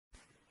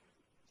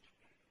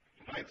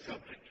tonight's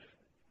subject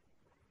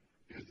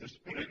is the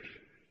Spirit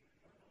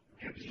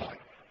gives life.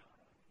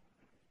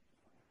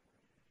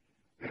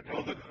 We are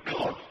told that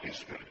God is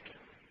Spirit.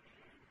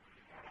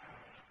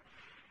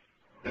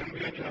 Then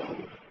we are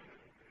told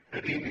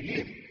that in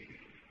Him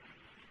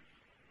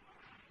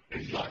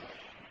is life,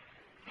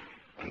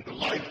 and the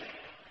life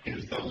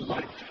is the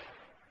light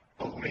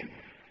of men.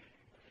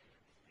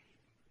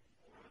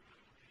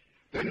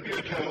 Then we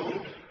are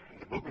told in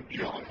the book of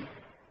John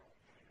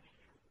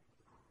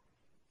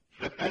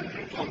that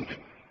Andrew found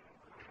him.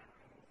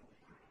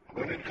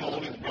 When he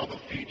called his brother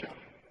Peter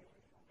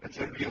and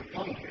said, "We have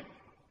found him,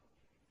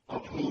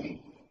 of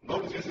whom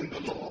Moses in the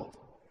law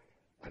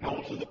and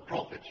also the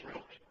prophets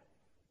wrote."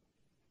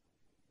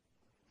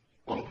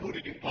 Well, who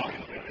did he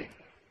find, really?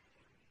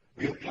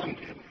 We have found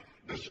him,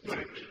 the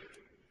Spirit,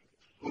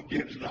 who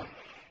gives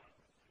life.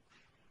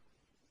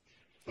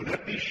 So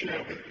let me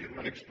share with you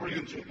an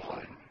experience of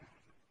mine.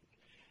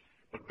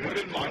 But bear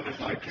in mind as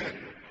I tell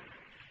you,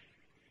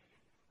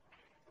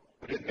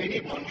 that if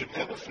anyone should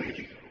ever say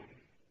to you,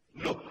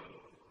 "Look,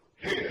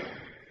 here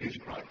is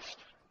Christ,"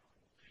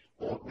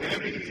 or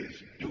 "There he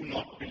is," do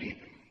not believe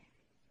him.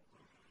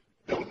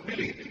 Don't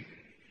believe him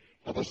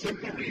for the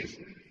simple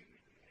reason,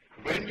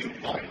 when you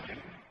find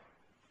him,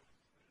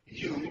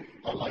 you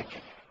are like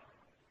him.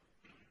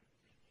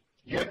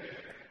 Yet,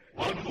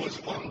 one who has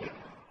found him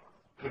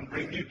can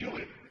bring you to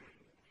him.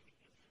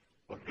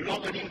 But do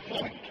not let him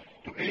point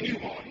to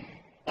anyone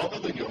other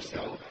than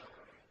yourself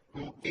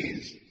who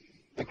is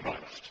the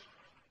Christ.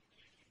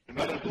 No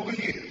matter who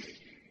he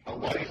is, how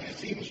wise he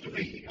seems to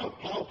be, how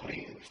powerful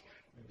he is,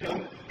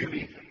 don't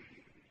believe him.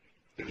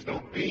 There is no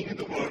being in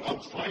the world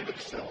outside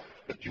of self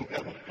that you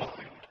ever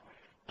find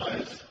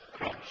as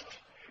Christ.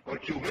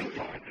 But you will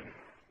find him.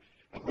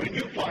 And when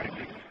you find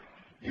him,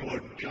 you are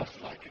just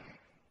like him.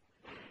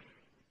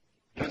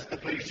 That's the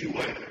face he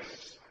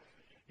wears.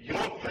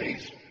 Your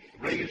face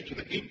raised to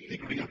the nth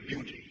degree of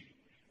beauty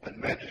and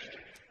majesty.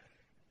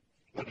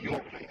 But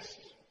your face.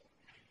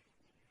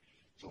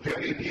 So here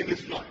in him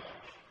is life.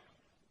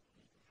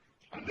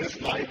 And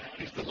this life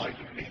is the light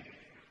of men.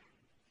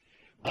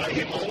 By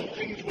him all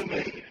things were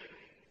made.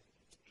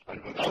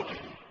 And without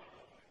him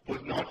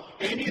was not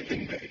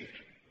anything made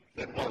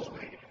that was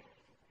made.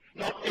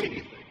 Not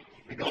anything,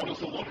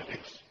 regardless of what it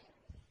is.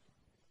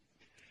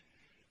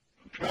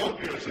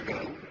 12 years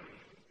ago,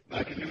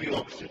 back in New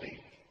York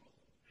City,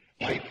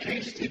 I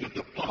tasted of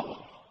the power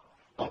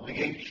of the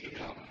age to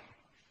come.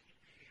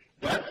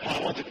 That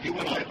power that you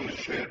and I will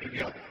share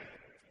together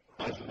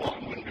as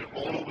one when we're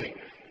all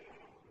awake.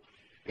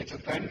 It's a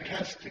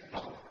fantastic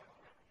power.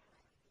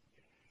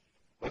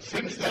 But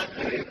since that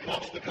day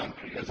across the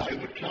country, as I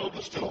would tell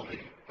the story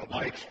of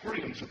my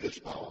experience of this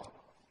power,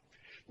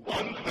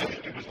 one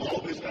question was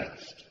always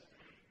asked.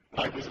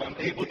 I was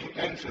unable to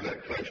answer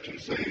that question,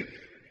 save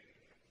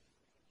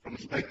from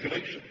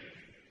speculation.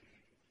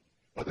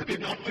 But they did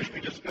not wish me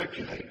to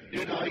speculate.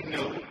 Did I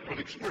know from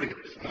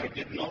experience? And I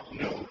did not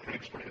know from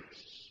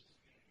experience.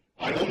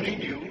 I only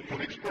knew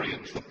from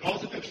experience the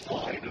positive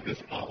side of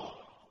this power.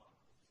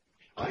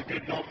 I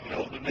did not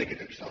know the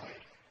negative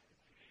side.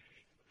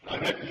 I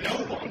met no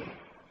one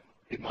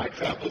in my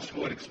travels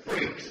who had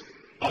experienced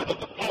either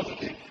the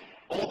positive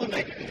or the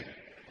negative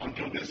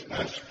until this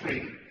past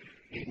spring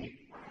in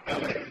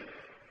L.A.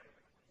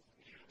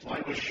 So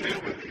I will share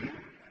with you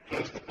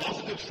first the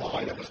positive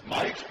side, that was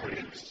my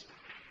experience,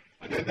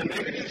 and then the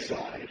negative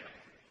side,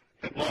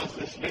 that was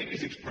this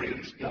lady's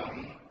experience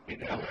down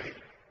in L.A.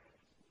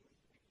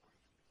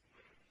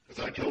 As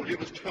I told you, it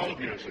was 12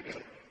 years ago.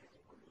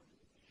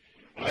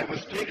 I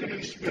was taken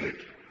in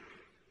spirit,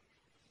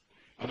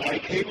 and I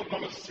came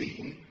upon a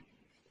scene,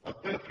 a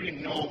perfectly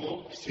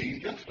normal scene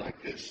just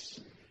like this.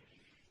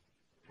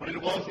 But it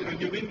was in a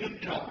New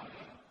England town,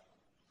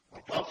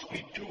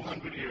 approximately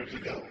 200 years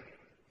ago.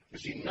 You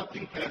see,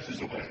 nothing passes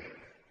away.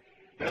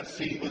 That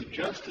scene was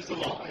just as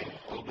alive,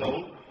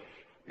 although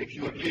if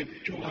you had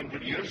lived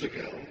 200 years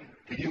ago,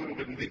 for you it would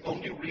have been the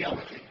only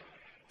reality.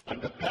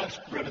 And the past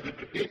relative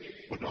to it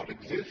would not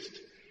exist,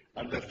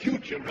 and the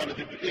future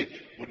relative to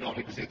it would not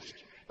exist.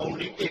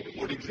 Only it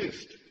would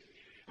exist.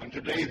 And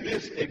today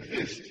this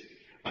exists,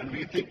 and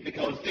we think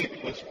because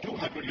it was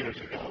 200 years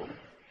ago,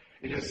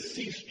 it has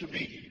ceased to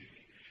be.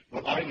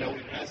 Well, I know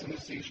it hasn't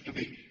ceased to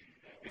be,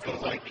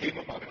 because I came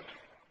upon it.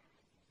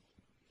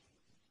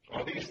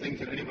 Are these things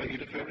in any way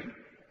interfering?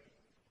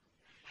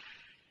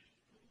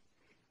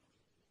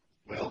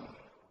 Well,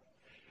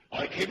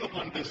 I came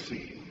upon this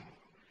scene.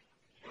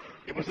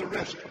 It was a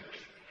restaurant.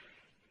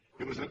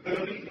 It was an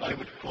early, I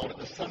would call it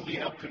a Sunday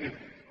afternoon.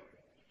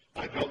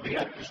 I felt the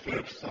atmosphere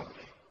of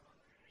Sunday.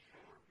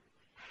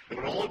 They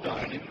were all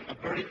dining a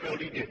very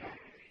early dinner.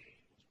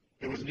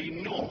 There was an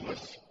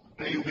enormous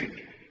bay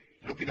window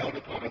looking out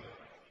upon a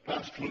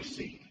pastoral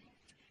scene.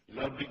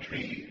 Lovely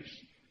trees,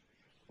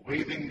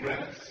 waving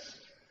grass,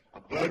 a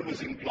bird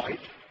was in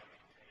flight,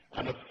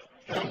 and a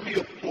family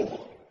of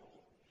four,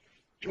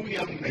 two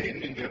young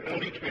men in their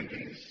early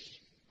 20s,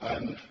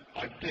 and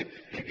I take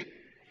it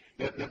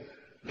that the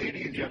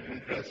lady and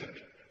gentleman present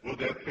were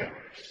their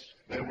parents.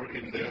 They were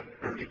in their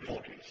early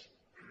 40s.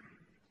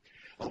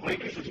 A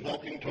waitress was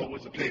walking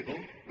towards the table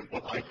with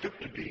what I took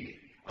to be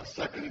a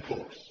second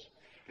course,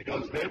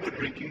 because they were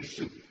drinking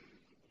soup.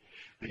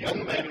 The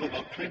young man of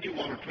about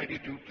 21 or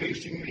 22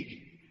 facing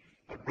me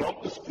had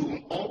brought the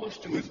spoon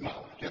almost to his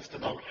mouth, just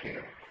about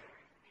here.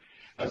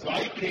 As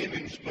I came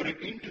in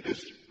spirit into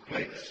this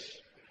place,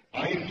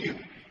 I knew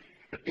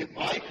that if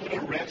I could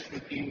arrest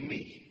within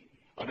me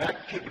an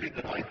activity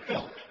that I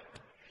felt,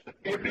 that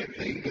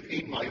everything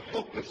within my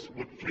focus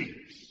would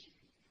freeze.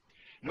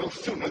 No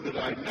sooner did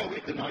I know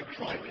it than I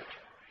tried it,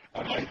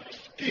 and I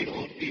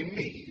stilled in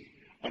me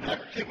an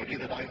activity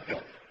that I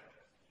felt.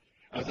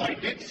 As I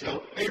did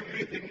so,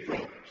 everything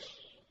froze.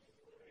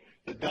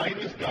 The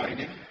diners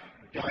dining,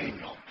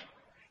 dined not.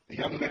 The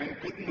young man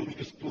couldn't move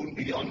the spoon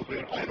beyond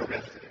where I had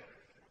arrested him.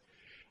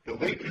 The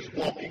waitress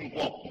walking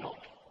walked not.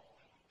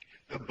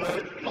 The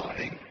bird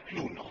flying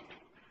flew not.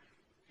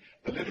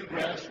 The little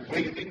grass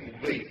waving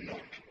waved not.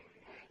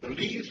 The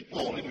leaves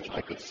falling, which I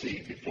could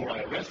see before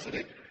I arrested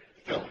it,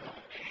 fell not.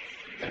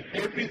 And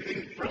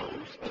everything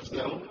froze as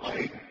though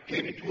I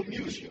came into a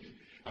museum,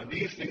 and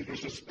these things were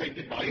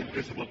suspended by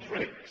invisible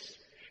threads.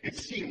 It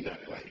seemed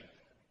that way.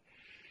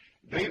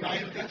 Then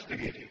I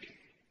investigated.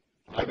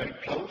 I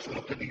went close and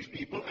looked at these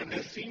people, and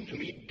they seemed to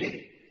me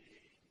dead.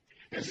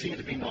 They seemed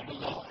to be not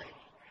alive.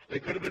 They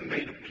could have been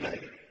made of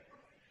clay.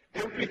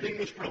 Everything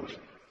was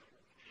frozen.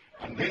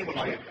 And then when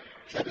I had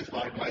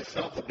satisfied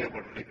myself that they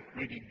were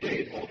really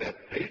dead, or that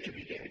they to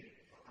be dead,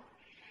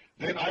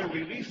 then I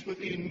released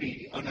within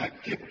me an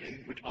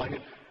activity which I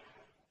had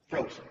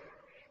frozen.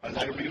 As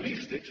I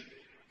released it,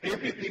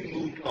 everything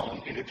moved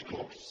on in its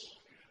course.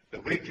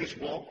 The waitress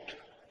walked.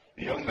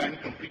 The young man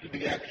completed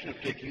the action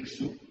of taking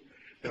soup.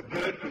 The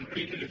bird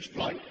completed its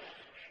flight.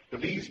 The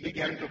leaves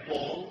began to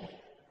fall.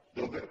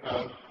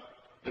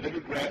 The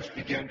little grass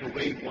began to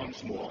wave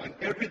once more, and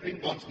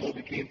everything once more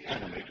became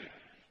animated.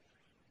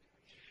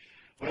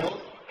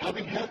 Well,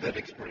 having had that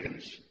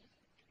experience,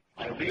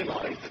 I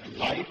realized that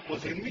life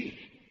was in me,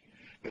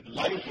 that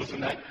life was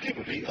an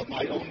activity of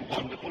my own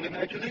wonderful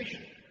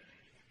imagination.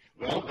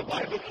 Well, the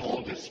Bible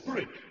calls it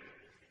spirit.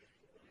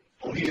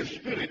 For he is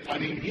spirit,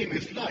 and in him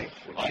is life.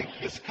 Well, I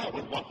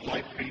discovered what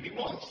life really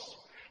was.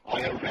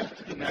 I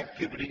arrested an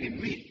activity in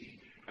me,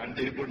 and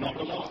they were not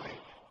alive.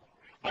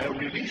 I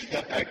released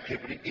that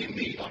activity in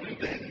me on and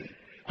then,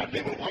 and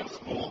they were once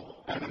more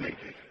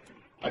animated.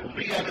 I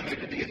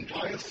reanimated the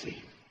entire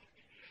scene.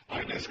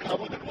 I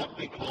discovered that what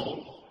we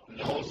call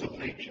laws of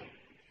nature,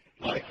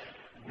 like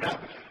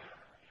gravity,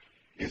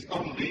 is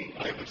only,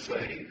 I would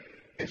say,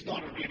 it's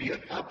not really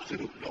an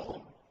absolute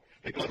law,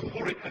 because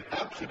were it an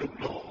absolute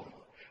law,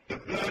 the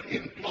bird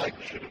in flight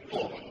should have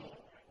fallen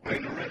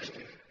when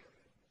arrested.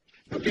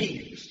 The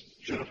leaves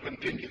should have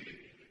continued.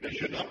 They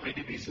should not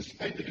really be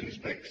suspended in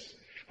space.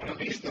 But at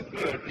least the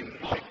bird in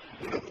flight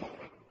would have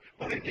fallen,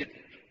 but it didn't.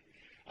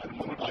 And the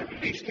moment I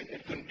released it,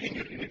 it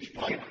continued in its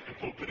flight to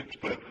fulfill its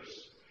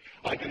purpose.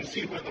 I can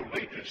see where the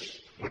waitress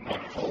would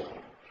not fall.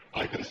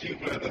 I can see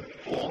where the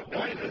 4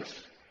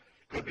 diners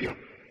could be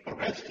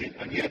arrested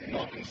and yet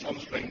not in some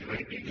strange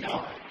way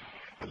deny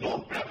the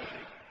law of gravity,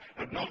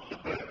 but not the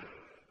bird.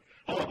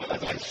 However,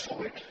 as I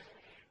saw it,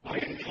 my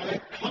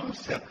entire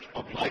concept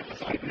of life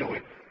as I know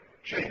it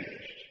changed.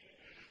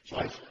 So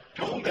I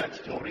told that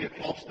story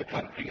across the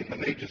country in the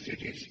major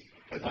cities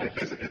as I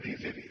visited these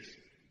cities.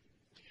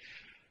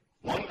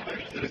 One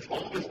question that is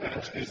always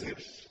asked is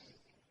this: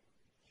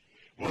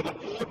 were the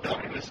 4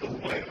 diners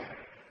aware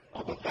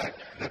of the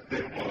fact that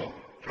they were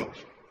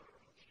frozen?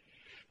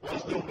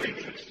 Was the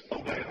waitress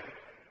aware?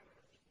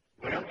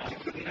 Well, I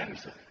couldn't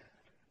answer.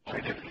 I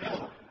didn't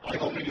know. I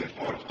only knew, as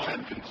far as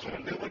I'm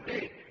concerned, they were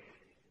dead.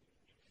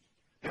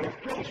 They were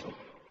frozen,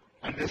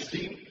 and they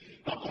seemed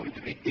not only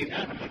to be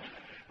inanimate,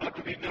 but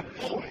to be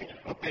devoid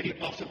of any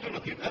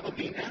possibility of ever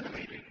being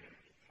animated,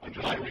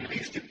 until I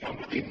released it from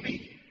within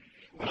me.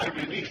 When I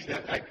released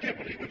that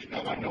activity, which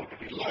now I know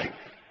to be life,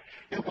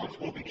 they once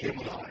more became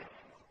alive.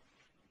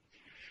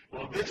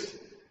 Well, this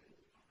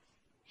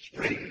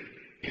spring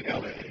in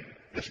L.A.,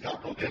 this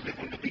couple, they live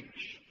on the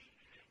beach,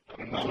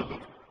 in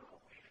Malibu,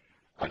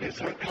 and it's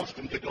her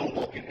custom to go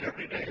walking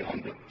every day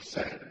on the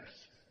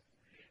sands.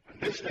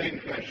 And this day in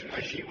question,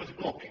 as she was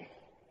walking,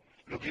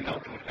 looking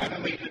out to an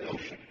animated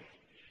ocean,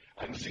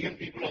 and seeing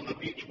people on the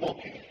beach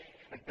walking,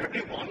 and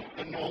everyone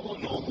a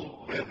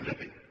normal way of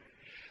living.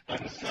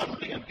 And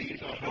suddenly, and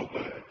these are her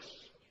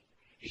words,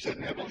 she said,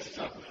 Neville,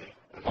 suddenly,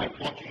 as I'm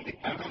watching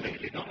the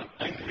animated, not an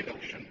angry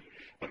ocean,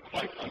 but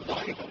quite a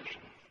live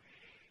ocean,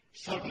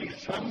 suddenly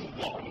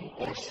someone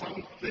or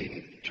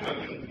something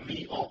turned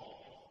me off,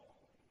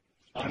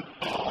 and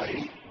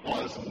I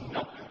was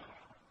nothing.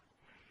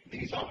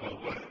 These are her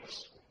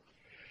words.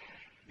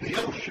 The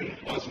ocean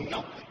was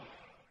nothing.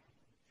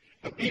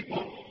 The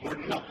people were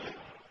nothing.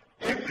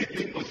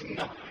 Everything was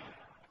nothing.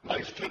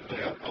 I stood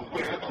there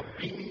aware of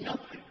being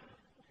nothing.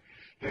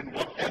 Then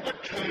whatever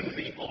turned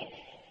me off,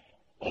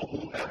 or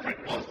whoever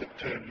it was that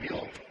turned me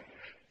off,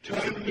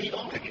 turned me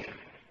on again.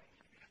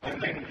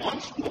 And then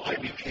once more I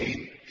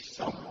became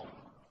someone.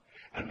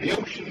 And the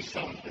ocean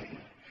something.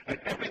 And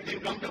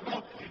everything round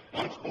about me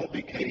once more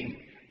became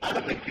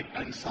animated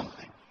and and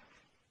something.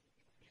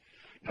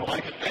 Now, I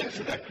can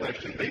answer that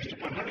question based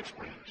upon her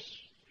experience.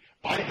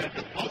 I had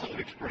the positive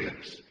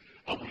experience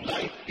of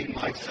life in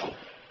myself,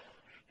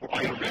 where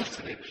I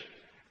arrested it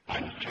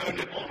and turned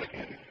it on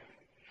again.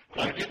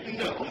 But I didn't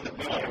know that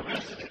when I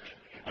arrested it,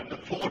 and the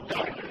four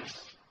diners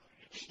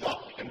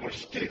stopped and were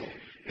still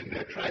in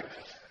their tracks,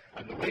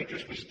 and the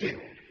waitress was still,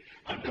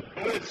 and the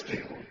bird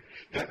still,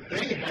 that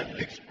they had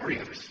the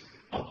experience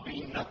of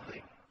being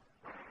nothing.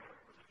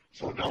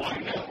 So now I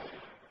know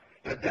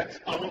that that's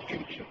our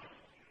future,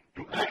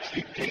 to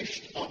actually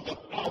taste of the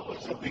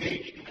powers of the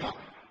age to come.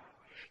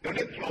 Then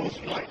it throws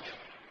light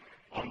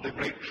on the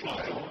great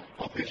trial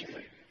of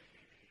history.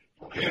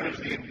 For here is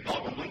the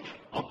embodiment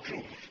of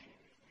truth,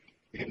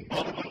 the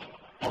embodiment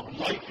of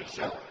life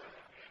itself,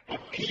 but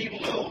keyed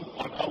low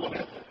on our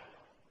level.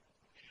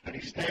 And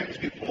he stands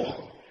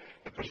before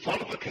the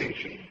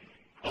personification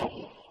of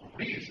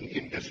reason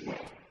in this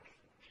world.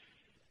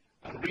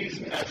 And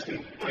reason asked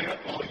him, "Where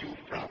are you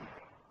from?"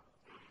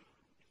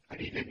 And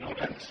he did not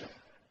answer.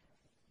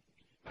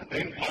 And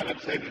then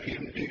Pilate said to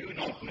him, "Do you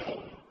not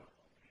know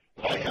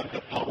that I have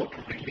the power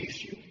to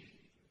release you,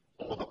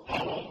 or the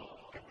power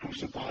to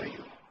crucify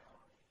you?"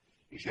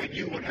 He said,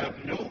 "You would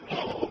have no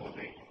power over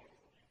me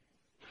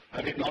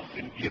had it not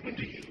been given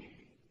to you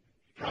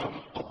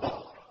from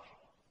above.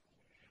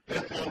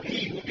 Therefore,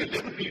 he who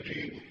delivered me to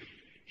you,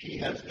 he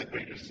has the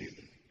greater sin."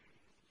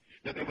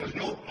 That there was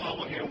no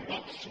power here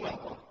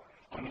whatsoever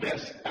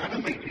unless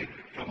animated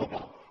from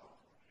above.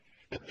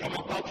 That from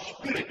above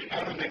spirit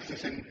animates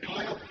this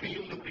entire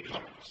field of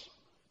recurrence.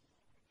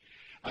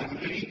 And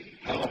we,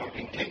 however,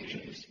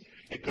 intentions,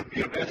 it could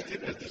be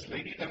arrested as this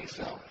lady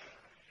herself,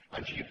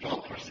 and she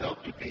felt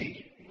herself to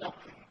be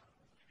nothing.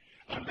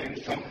 And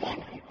then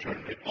someone who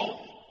turned it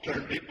off,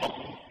 turned it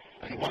on,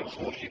 and once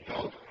more she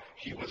felt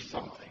she was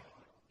something.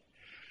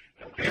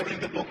 Now, there in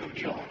the book of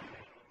John,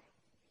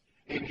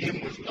 in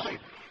him was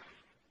life,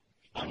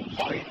 and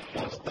life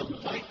was the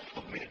life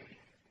of men.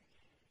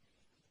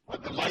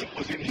 But the light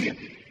was in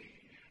him,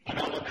 and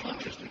our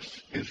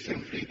consciousness is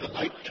simply the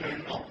light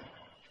turned on.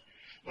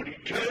 When he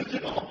turns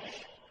it off,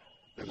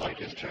 the light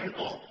is turned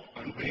off,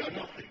 and we are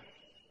nothing.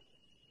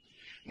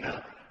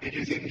 Now, it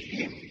is in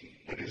him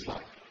that is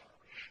life.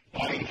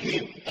 By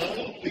him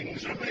all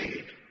things are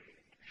made.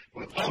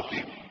 Without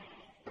him,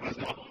 there was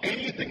not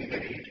anything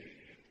made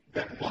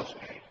that was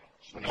made.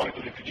 So now I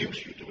will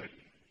introduce you to it.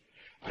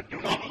 And do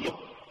not look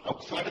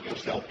outside of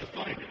yourself to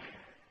find it.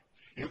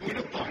 You're going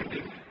to find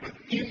him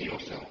within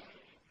yourself.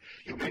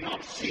 You may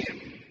not see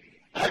him.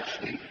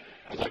 Actually,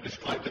 as I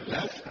described it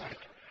last night,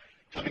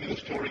 telling you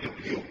the story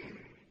of you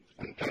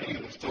and telling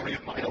you the story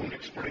of my own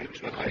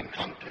experience when I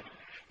encountered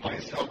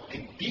myself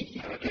in deep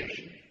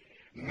meditation,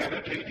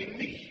 meditating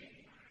me,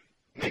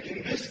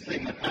 making this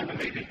thing an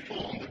animated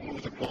form that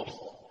moves across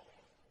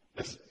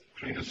this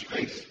creator's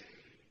space.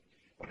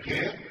 But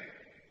here,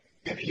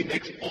 if he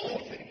makes all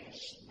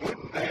things, good,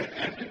 bad,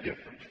 and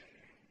indifferent,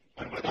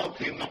 and without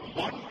him not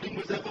one thing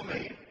was ever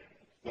made,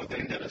 well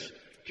then let us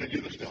tell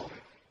you the story.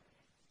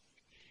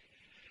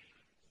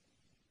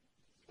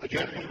 A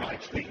gentleman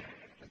writes me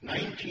that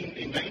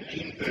in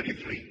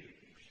 1933,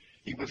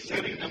 he was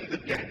sailing down the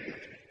Danube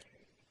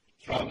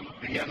from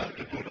Vienna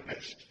to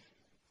Budapest.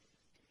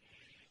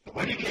 But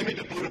when he came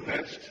into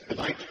Budapest, the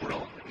lights were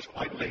on. It was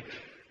quite late.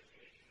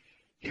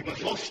 He was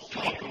so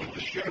startled with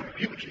the sheer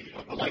beauty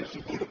of the lights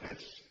of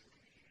Budapest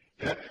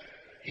that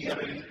he had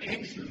an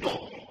intense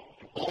longing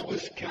to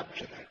always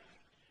capture that,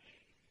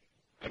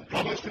 and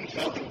promised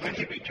himself that when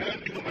he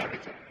returned to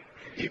America,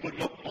 he would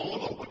look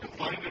all over to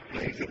find a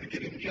place that would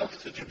give him just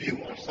such a view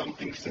or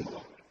something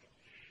similar.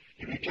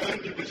 He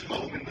returned to his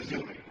home in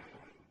Missouri,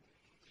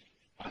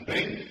 and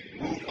then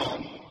moved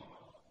on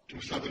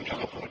to Southern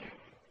California.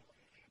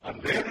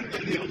 And there in the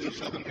hills of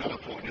Southern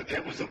California,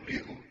 there was a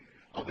view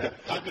of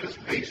that fabulous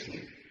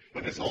basin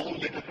when it's all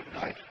lit up at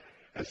night,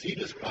 as he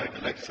described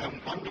it, like some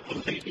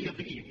wonderful lady of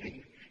the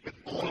evening with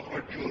all of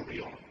her jewelry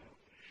on.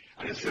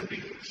 And it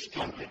simply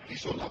stunned him. He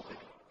so loved it.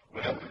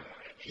 Well,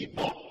 he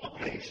bought a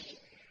place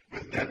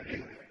with that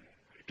view,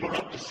 tore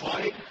up the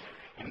side,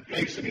 and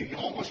placed an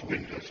enormous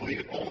window so he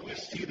could always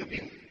see the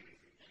view.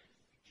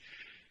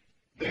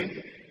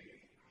 Then,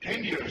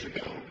 10 years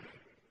ago,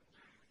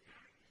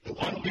 the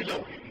one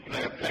below him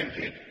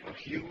planted a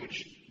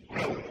huge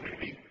grove,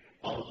 really,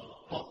 of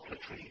poplar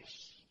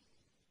trees.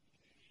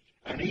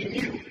 And he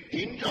knew,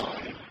 in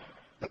time,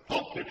 the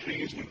poplar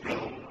trees would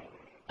grow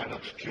and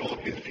obscure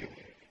his view.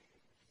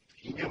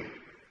 He knew it.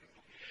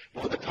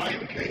 Well, the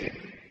time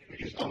came,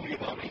 which is only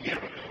about a year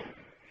ago,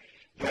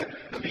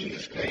 that the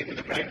leaves came and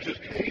the branches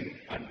came,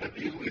 and the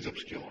view is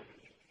obscured.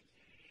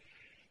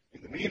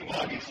 In the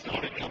meanwhile, he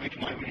started coming to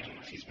my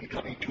meetings. He's been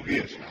coming 2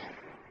 years now.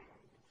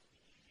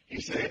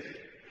 He said,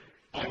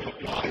 I will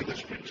apply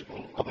this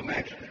principle of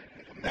imagining.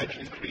 If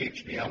imagining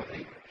creates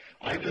reality,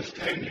 I will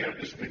stand here at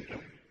this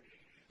window,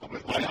 and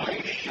with my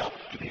eyes shut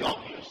to the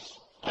obvious,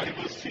 I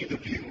will see the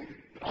view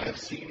that I have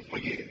seen for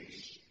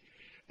years.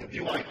 The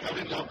view I fell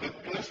in love with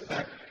first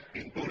back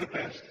in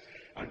Budapest,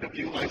 and the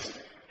view I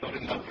fell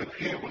in love with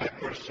here when I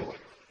first saw it.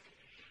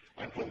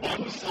 And for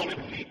one solid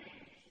week,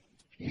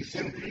 he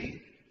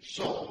simply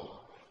saw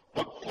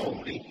what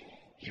formerly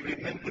he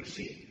remembered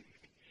seeing.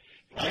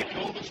 I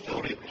told the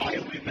story of I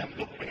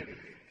Remember When,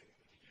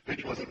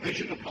 which was a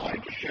vision of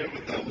mine to share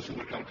with those who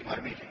would come to my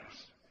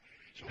meetings.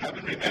 So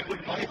having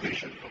remembered my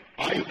vision of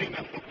I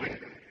Remember When,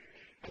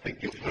 I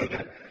think you've heard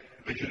that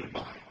vision of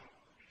mine.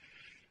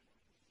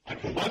 And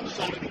for one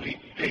solid week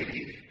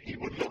daily, he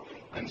would look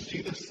and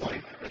see the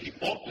sight that he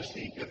ought to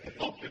see if the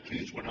poplar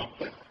trees were not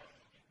there.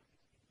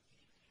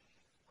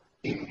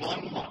 In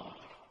 1 month,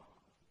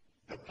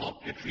 the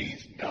poplar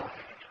trees died.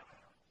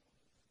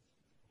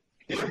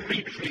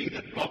 Every tree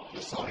that blocked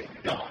the sight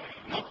died.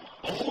 Not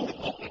all the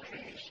poplar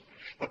trees,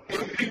 but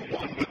every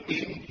one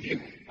within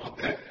view of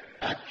that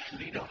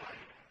actually died.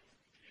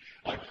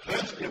 At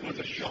first there was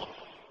a shock.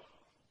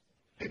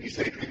 Then he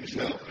said to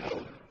himself,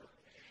 no,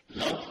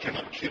 love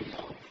cannot kill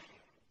love.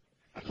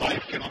 And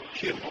life cannot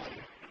kill life.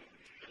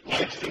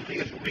 Life simply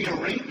has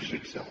rearranged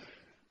itself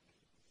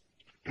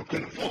to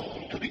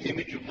conform to the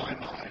image of my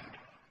mind.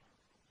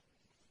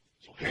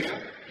 So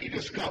here he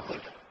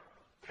discovered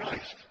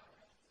Christ.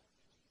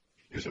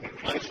 You said, but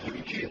Christ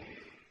wouldn't kill.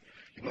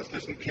 You must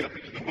listen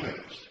carefully to the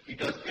words. He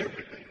does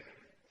everything.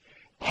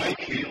 I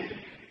kill,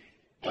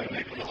 I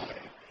make alive.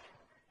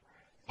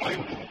 I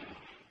wound,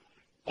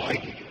 I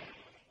heal.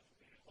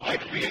 I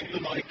create the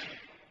light.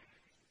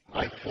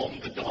 I form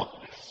the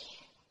darkness.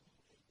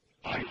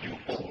 I do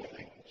all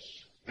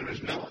things. There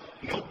is no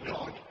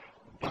God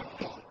but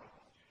God.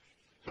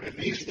 So if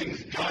these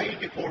things died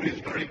before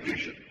his very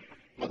vision,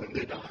 well, then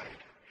they died.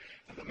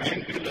 And the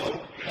man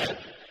below had,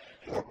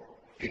 for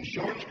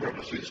insurance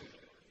purposes,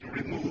 to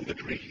remove the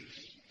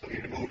trees. So he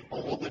removed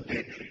all the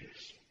dead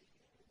trees.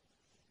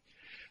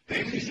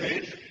 Then he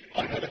says,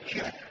 I had a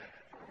cat.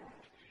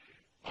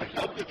 I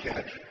loved the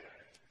cat,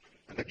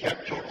 and the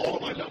cat tore all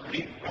of my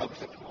lovely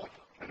rugs apart,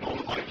 and all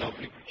of my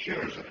lovely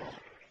chairs apart.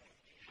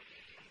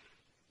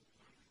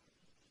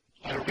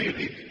 I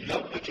really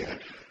loved the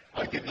cat.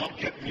 I did not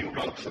get new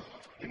rugs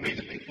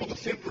immediately for the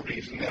simple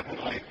reason that when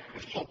I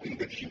was hoping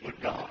that she would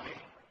die.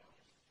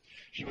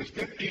 She was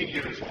 15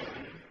 years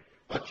old,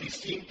 but she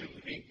seemed to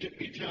be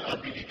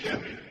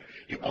determined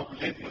to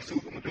outlive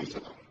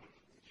Methuselah.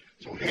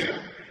 So here,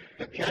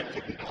 the cat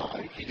couldn't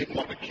die. He didn't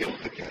want to kill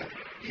the cat.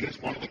 He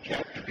just wanted the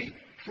cat to be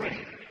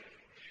trained.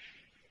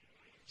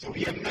 So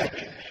he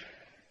imagined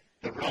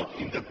the rug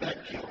in the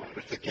backyard,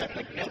 which the cat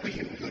had never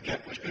used. The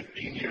cat was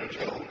 15 years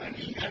old, and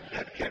he had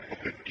that cat for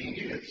 15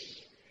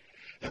 years.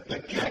 That the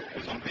cat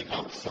was on the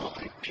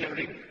outside,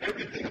 tearing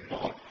everything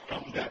apart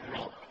from that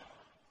rug.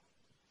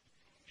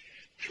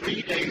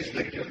 3 days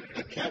later,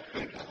 the cat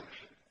went out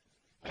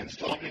and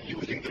started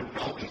using the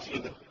rug instead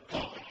of the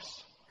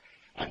carpets.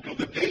 Until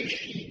the day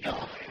she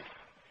died,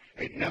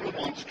 it never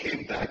once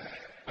came back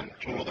and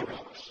tore the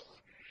rugs.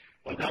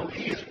 But now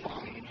he has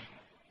found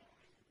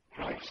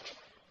Christ.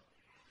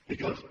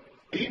 Because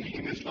in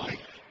him is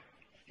life.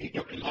 He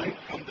took life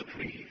from the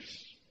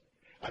trees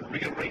and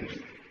rearranged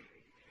them.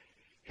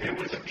 Here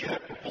was a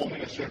cat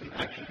performing a certain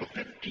action for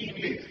 15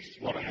 years.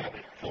 What a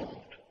habit formed.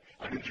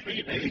 And in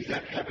 3 days,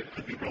 that habit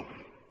could be broken.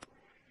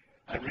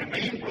 And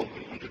remained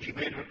broken until she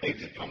made her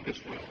exit from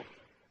this world.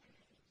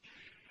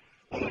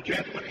 Well, a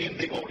gentleman in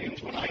the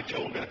audience, when I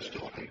told that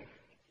story,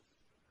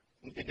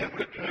 it never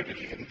occurred to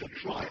him to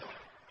try it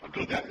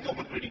until that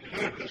moment when he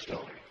heard the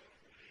story.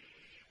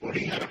 Well,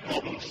 he had a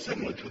problem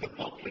similar to the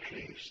poplar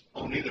trees,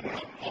 only they were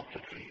not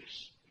poplar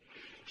trees.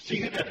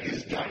 Seated at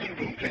his dining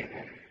room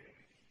table,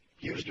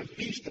 he used to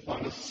feast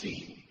upon a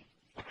scene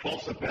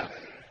across a valley.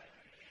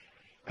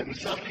 And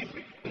suddenly,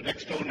 the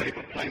next door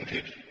neighbor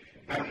planted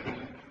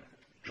bamboo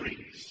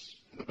trees.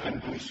 The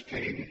bamboos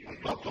came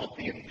and blocked off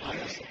the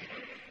entire site.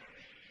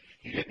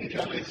 He didn't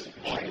tell his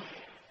wife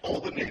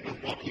or the neighbor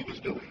what he was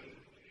doing,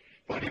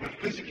 but he would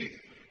physically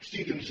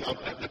seat himself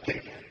at the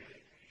table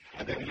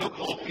and then look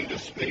off into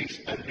space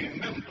and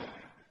remember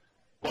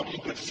what he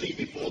could see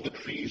before the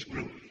trees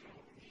grew.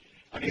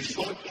 And he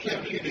saw it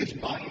clearly in his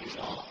mind's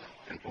eye,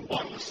 and for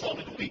one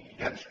solid week,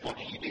 that's what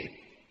he did.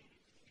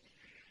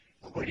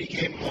 And when he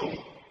came home,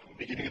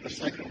 beginning of the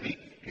second week,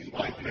 his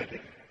wife met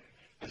him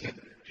and said,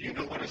 do you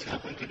know what has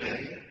happened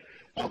today?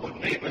 Our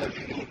neighbor has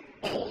removed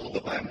all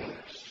the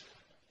bamboos.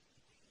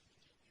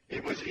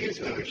 It was his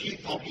urge. He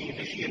thought he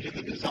initiated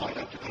the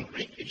desire to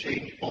completely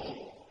change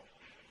all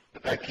the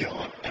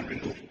backyard and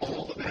remove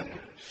all the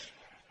bamboos.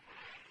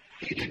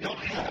 He did not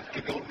have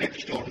to go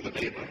next door to the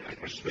neighbor and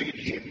persuade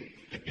him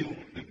to do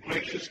the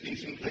gracious,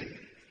 decent thing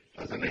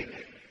as a neighbor.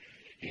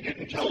 He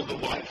didn't tell the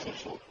wife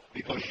so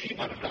because she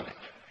might have done it.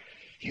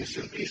 He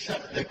simply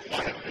sat there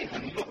quietly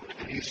and looked,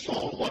 and he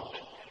saw what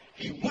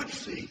he would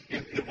see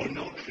if there were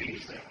no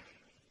trees there.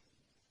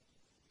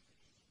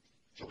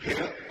 So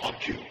here are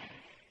two.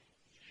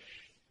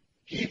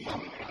 He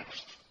found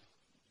Christ,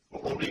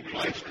 but only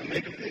Christ can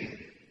make a thing.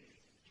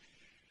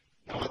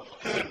 Now a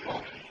third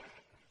party.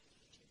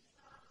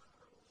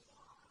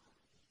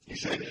 He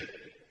said,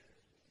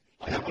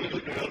 I have a little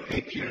girl,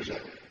 8 years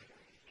old.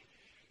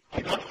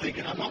 I got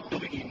thinking, I'm not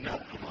doing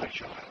enough for my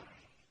child.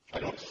 I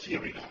don't see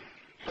her enough.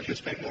 I should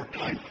spend more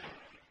time with her.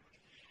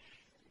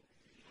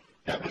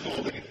 That was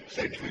all that he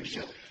said to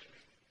himself.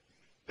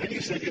 Then he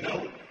said,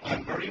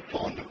 I'm very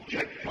fond of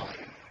jet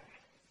flying.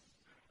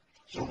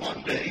 So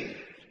one day,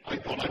 I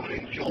thought I would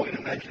enjoy an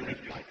imaginary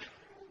flight.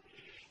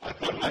 I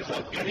found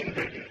myself getting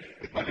ready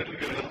with my little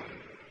girl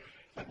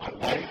and my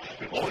wife.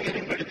 We were all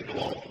getting ready to go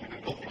off. We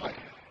would go flying.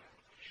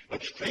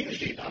 But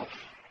strangely enough,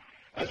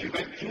 as we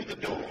went through the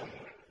door,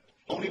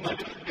 only my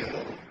little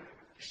girl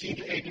seemed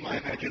to aid my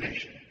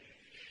imagination.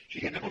 She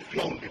had never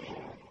flown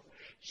before.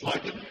 So I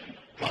didn't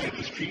drive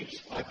the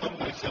streets. I found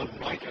myself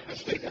right at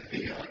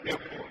the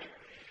airport.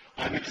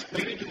 I'm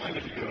explaining to my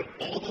little girl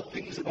all the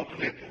things about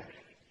an airport.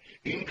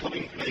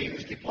 Incoming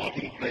planes,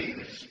 departing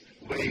planes,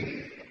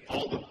 weighing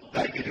all the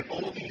baggage and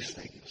all these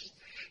things.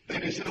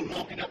 Then instead of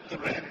walking up the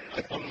ramp,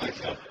 I found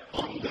myself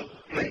on the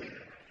plane.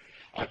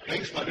 I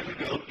placed my little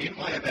girl in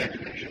my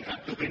imagination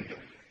at the window.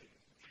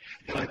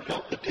 Then I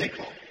felt the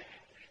takeoff.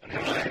 And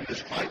here I am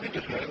describing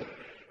to her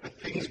the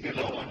things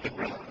below on the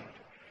ground,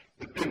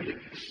 the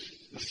buildings,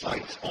 the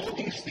sights, all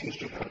these things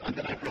to her, and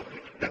then I wrote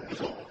it. That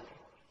was all.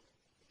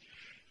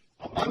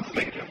 A month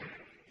later,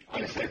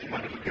 I said to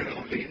my little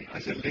girl, Lynn,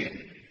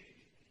 Lynn,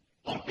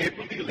 on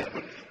April the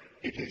 11th,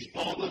 it is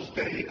Father's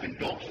Day and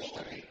Daughter's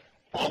Day.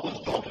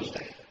 Daughter's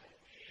Day.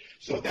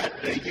 So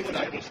that day, you and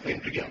I will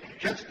spend together,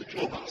 just the two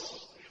of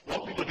us.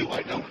 What we will do,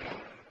 I don't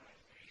know.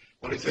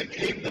 But it said,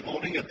 came the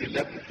morning of the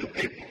 11th of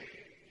April,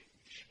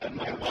 and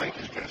my wife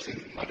is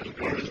dressing, my little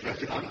girl is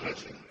dressing, I'm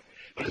dressing.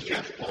 But it's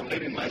just for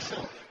Lynn and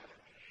myself.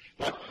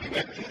 But we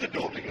went through the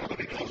door together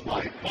because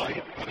my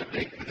wife had a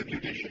date with a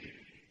beautician.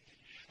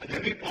 And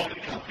then we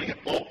parted company,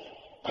 and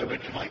I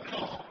went to my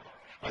car.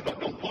 I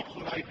thought, no, what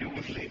would I do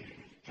with Lynn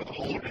for the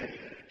whole day?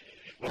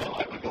 Well,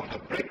 I would go and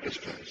have breakfast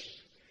first.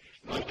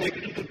 And I'll take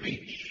her to the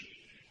beach.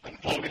 And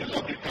following a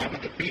lovely time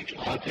at the beach,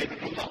 I'll take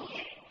her to lunch.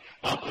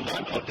 After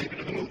lunch, I'll take her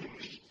to the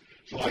movies.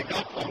 So I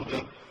got on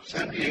the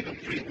San Diego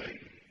freeway.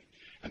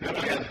 And there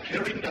I am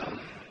tearing down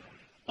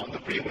on the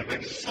freeway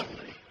when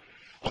suddenly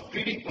a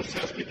feeling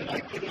possessed me that I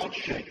could not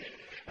shake.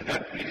 And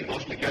that feeling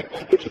was to get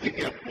over to the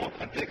airport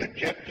and take a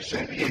jet to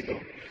San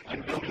Diego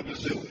and go to the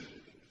zoo.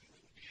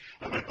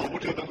 I went over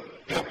to the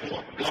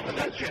airport, got on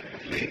that jet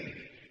with Lynn.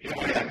 Here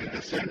I am in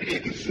the San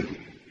Diego Zoo.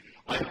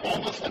 I'm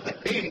almost at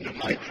the end of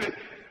my trip,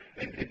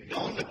 and it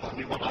dawned upon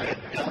me what I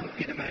had done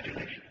in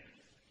imagination.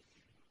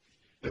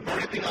 The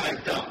very thing I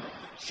had done,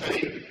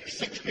 say,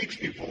 6 weeks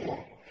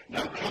before,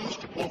 now comes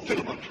to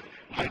fulfillment.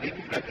 I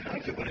didn't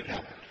recognize it when it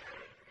happened.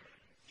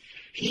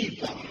 He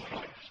found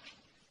Christ.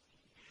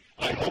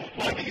 I hope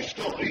by these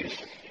stories,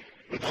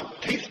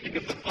 without tasting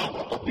of the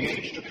power of the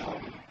age to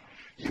come,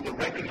 you will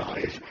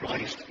recognize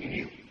Christ in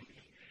you.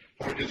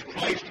 For it is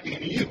Christ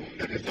in you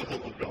that is the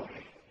hope of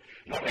glory,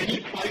 not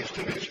any Christ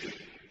of history.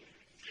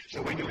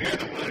 So when you hear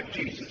the word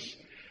Jesus,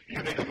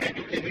 you make a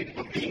mental image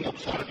of being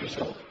outside of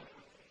yourself.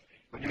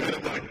 When you hear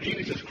the word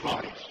Jesus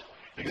Christ,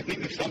 do you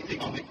think of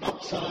something on the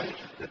outside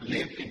that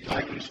lived in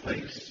time and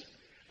space,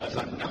 as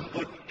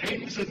unnumbered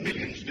tens of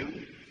millions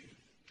do?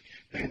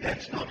 Then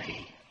that's not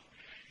he.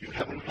 You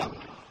haven't found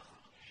him.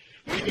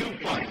 When you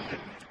find him,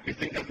 you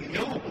think of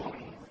no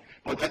one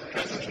but that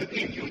presence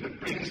within you that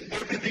brings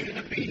everything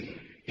into being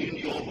in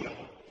your will.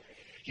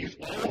 He's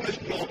always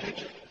brought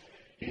it,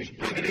 he's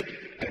bringing it,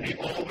 and he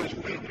always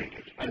will bring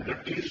it. And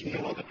there is no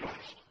other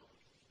Christ.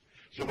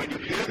 So when you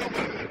hear the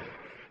word,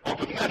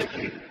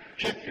 automatically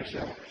check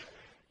yourself.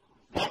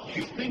 What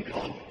you think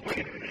of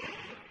when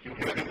you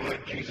hear the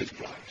word Jesus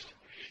Christ.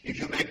 If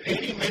you make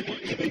any mental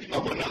image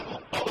of another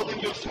other than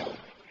yourself,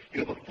 you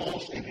have a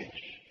false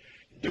image.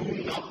 Do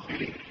not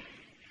believe it.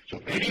 So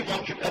if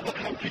anyone should ever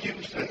come to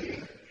you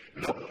saying,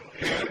 look,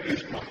 here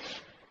is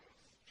Christ,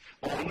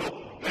 or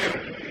look, there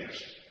he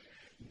is,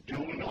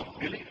 do not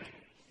believe it.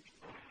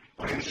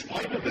 But in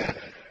spite of that,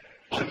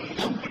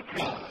 unnumbered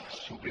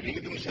crowds who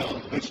believe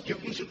themselves good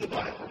students of the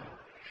Bible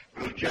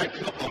will jack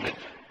you up on it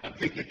and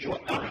think that you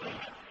are arrogant.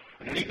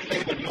 And any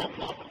claim on your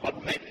part,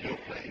 what make your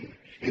claim,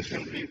 is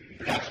simply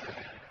blasphemy.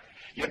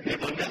 Yet there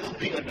will never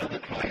be another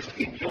Christ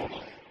in your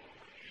life.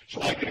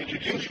 So I can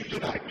introduce you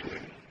tonight to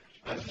him,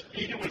 as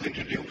Peter was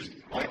introduced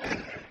by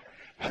Andrew.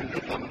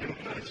 Andrew found him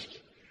first.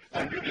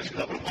 Andrew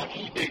discovered what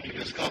he did to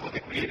discover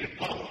the creative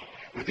power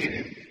within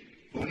him.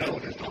 Who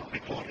knows, it's not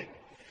recorded.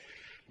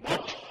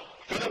 What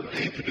Philip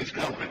did to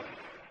discover it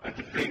and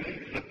to bring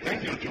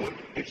Nathaniel to it,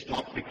 it's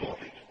not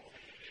recorded.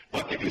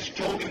 But it is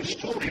told in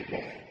story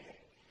form.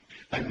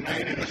 And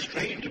man in a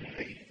strange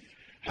way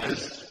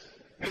has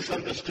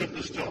misunderstood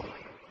the story.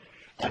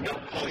 And now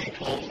how he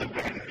calls the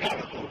grand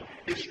parable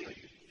history.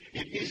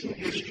 It isn't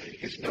history,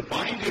 it's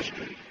divine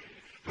history,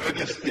 where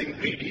this thing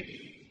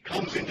really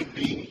comes into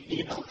being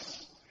in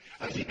us.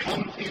 As he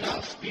comes in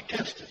us, be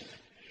tested.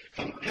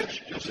 Come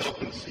test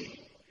yourself and see.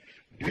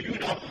 Do you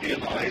not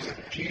realize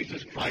that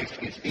Jesus Christ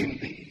is in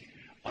thee?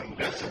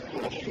 Unless, of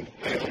course, you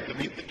fail to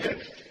meet the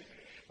test.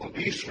 Well,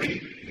 these three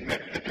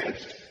met the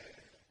test.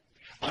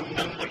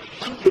 Unnumbered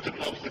hundreds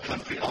across the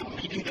country are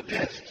meeting the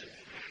test.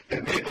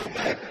 They may go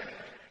back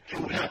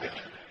through habit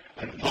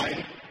and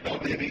find, well,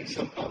 maybe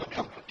some other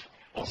comfort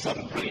or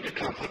some greater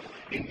comfort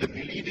in the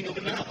believing of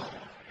another.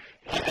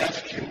 I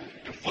ask you,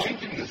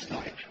 this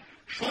night,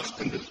 trust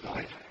in this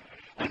night,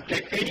 and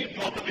take any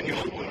problem in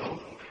your world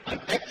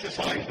and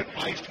exercise the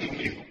Christ in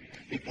you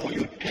before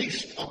you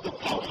taste of the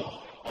power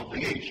of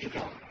the age to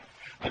come,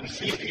 and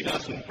see if he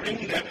doesn't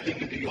bring that thing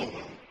into your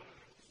world.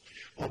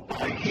 For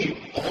by him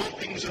all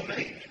things are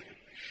made.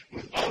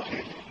 Without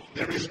it,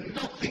 there is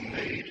nothing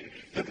made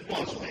that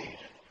was made,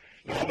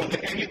 nor will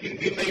there anything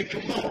be made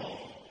tomorrow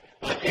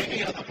by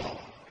any other power.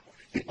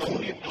 The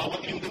only power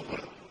in the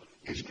world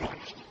is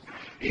Christ.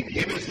 In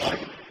him is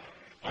life,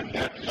 and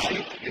that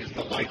light is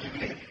the light of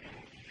men.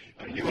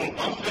 And you will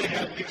one day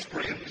have the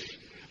experience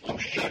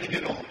of shutting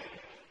it off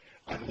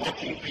and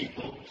watching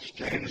people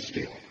stand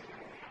still.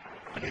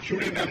 And if you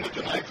remember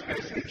tonight's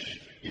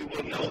message, you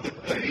will know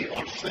that they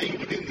are saying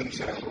within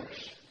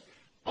themselves,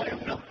 I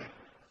am nothing.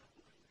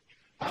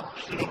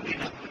 Absolutely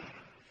nothing.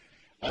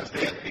 As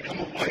they have become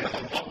aware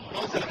of what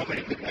was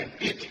animated, and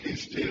it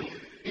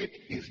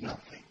is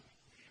nothing.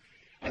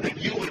 And then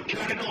you will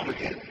turn it on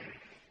again,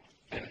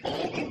 and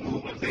all will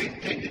move as they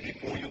intended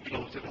before you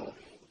close it off.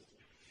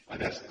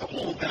 And that's the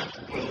whole vast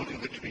world in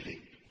which we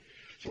live.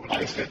 So when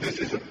I said this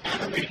is an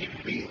animated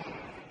being,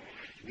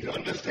 we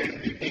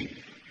understand the 8th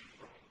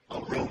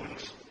of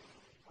Romans.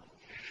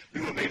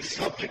 We were made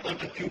subject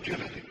unto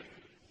futility,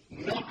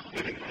 not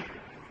willingly,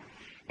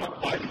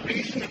 but by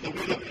reason of the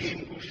will of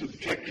him who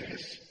subjected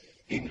us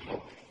in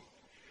hope,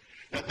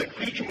 that the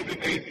creature will be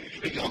made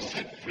free or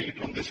set free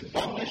from this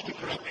bondage to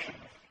corruption,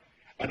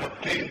 and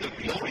obtain the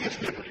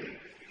glorious liberty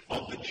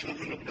of the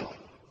children of God.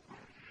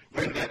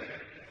 When that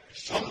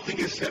something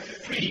is set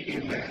free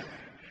in man,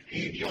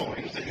 he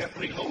joins the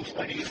heavenly host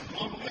and he is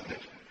one with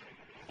it.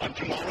 And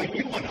tomorrow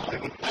you and I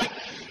will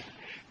actually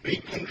be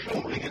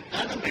controlling and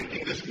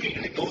animating this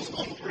meeting. It goes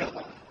on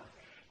forever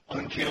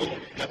until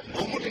that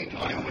moment in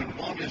time when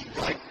one is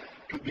right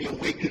to be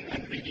awakened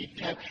and be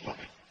detached from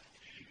it.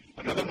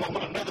 Another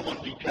moment, another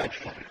one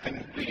detached from it,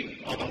 and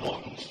we are the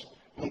ones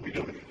who will be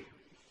doing it.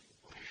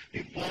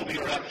 Before we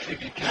are actually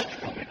detached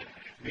from it,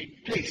 we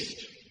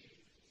taste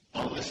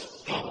of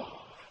this power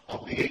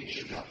of the age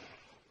to come.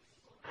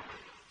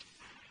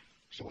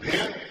 So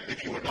here,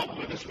 if you were not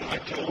with us when I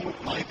told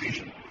my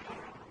vision,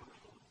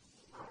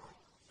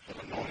 for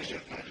the noise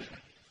yet, isn't it?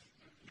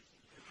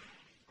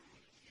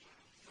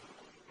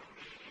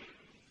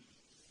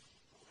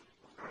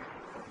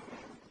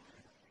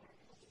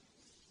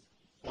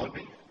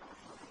 Bobby?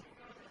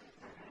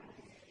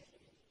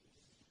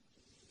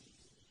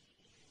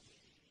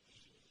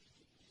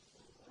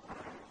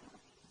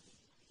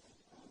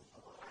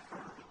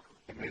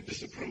 I may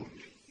disapprove.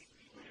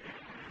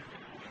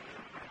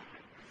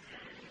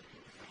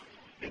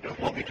 They don't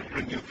want me to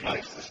bring you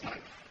Christ this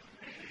night.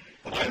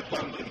 But I have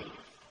found him.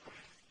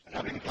 And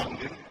having found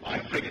him, I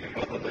am bringing him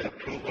whether they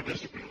approve or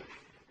disapprove.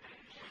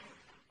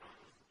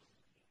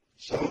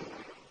 So,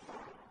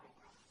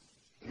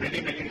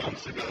 many, many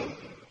months ago,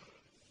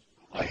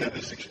 I had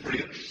this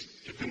experience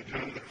to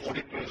confirm the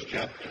 41st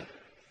chapter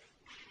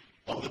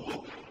of the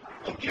book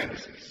of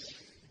Genesis.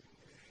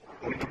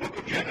 For in the book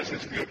of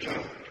Genesis, we are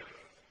told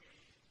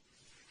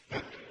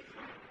that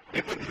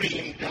if a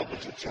dream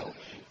doubles itself,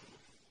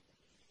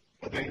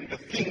 but then the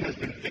thing has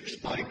been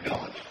fixed by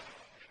God,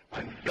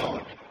 and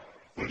God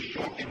will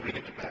shortly bring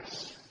it to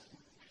pass.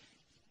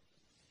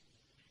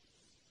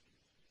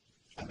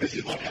 And this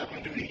is what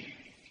happened to me.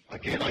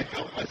 Again, I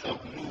felt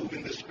myself move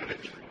in the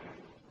Spirit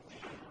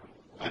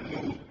and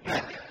move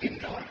back in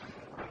time.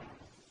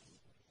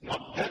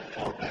 Not that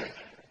far back,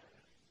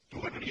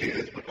 200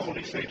 years, but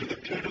only say to the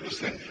turn of the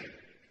century.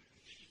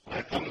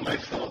 I found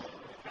myself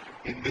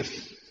in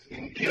this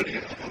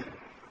interior of a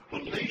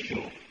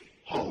palatial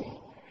home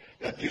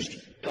that used to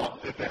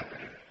dot the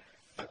family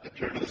at the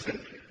turn of the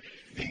century.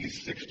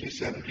 These 60,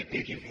 70,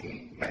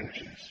 80-room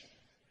mansions.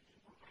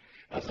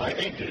 As I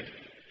entered,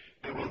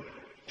 there were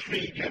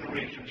 3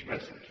 generations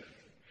present.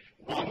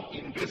 One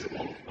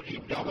invisible, but he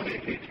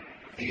dominated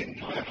the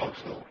entire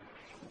household.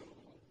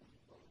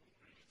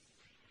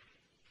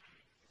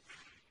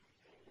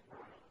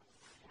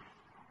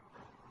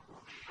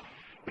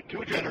 The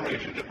 2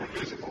 generations that were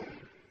visible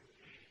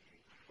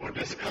were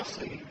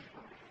discussing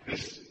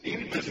this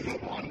invisible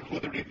one who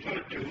they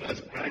referred to as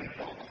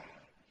grandfather.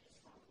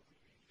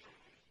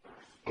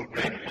 The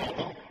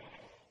grandfather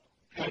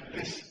had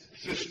this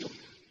system.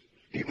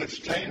 He would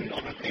stand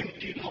on an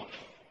empty lot.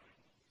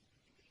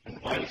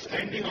 And while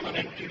standing on an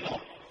empty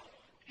lot,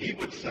 he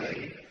would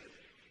say,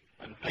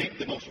 and paint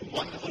the most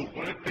wonderful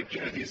word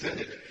picture as he said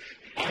it,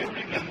 I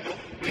remember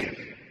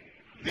when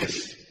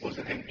this was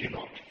an empty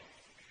lot.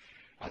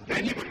 And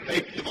then he would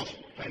make the most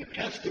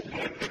fantastic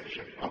word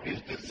picture of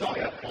his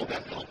desire for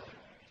that lot.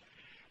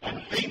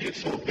 And paint it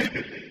so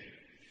vividly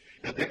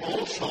that they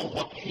all saw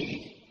what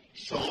he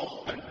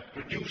saw and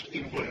produced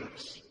in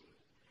words.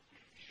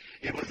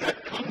 It was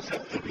that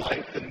concept of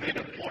life that made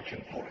a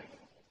fortune for him.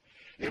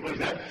 It was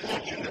that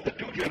fortune that the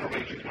 2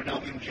 generations were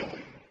now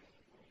enjoying.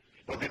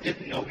 But they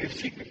didn't know his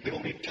secret. They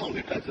only told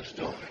it as a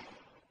story.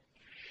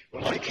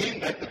 When I came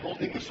back, the whole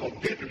thing was so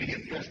vividly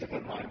impressed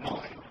upon my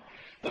mind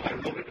that I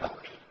wrote it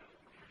out.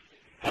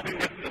 Having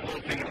written the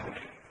whole thing out,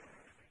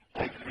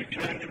 I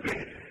returned to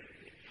bed.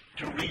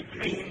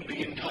 redreamed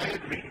the entire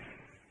dream,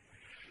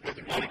 with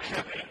one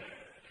exception.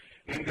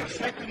 In the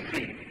second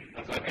dream,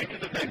 as I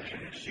entered the mansion,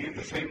 seeing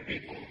the same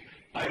people,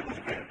 I was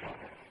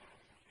grandfather.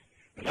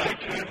 And I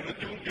turned to the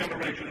two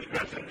generations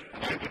present,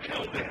 and I would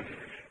tell them,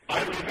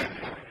 I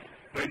remember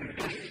when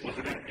this was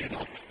an empty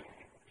lot.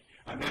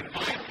 And then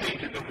I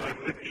painted the word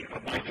rich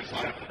of my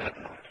desire for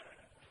that lot.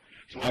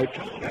 So I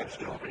told that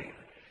story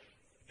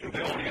to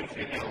the audience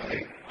in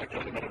L.A. I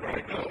told them wherever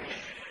I go.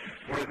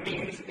 For it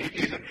means it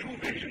is a true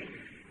vision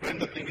when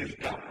the thing is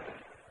done,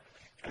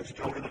 as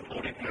told in the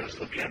 40th verse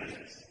of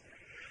Genesis.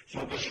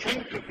 So the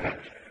strength of that,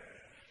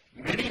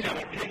 many now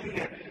are taking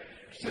that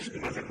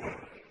system, as it were,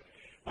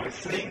 by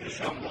saying to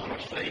someone or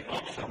saying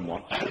of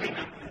someone, I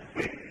remember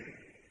when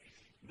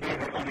they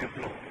were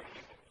unemployed.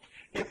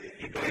 If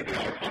they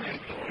are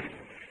unemployed,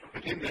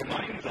 but in their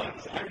mind's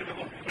eyes, I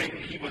remember when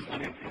he was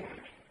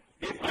unemployed.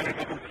 If I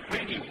remember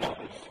when he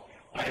was,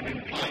 I am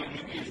implying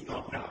he is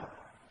not now.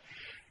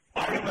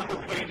 I remember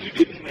when he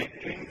didn't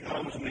make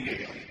 10,000 a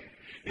year.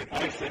 If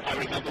I say I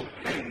remember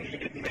when he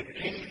didn't make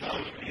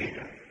 10,000 a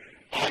year,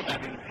 I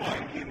am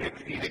implying he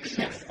makes in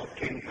excess of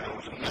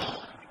 10,000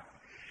 now.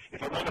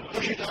 If I want to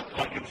push it up,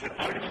 I can say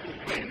I remember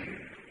when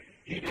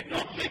he did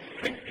not make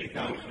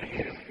 20,000 a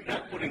year.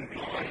 That would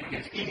imply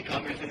his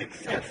income is in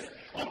excess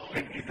of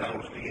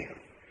 20,000 a year.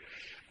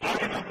 I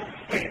remember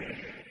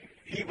when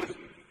he was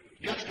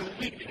just a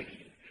weakling.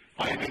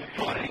 I am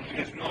implying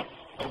he is not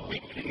a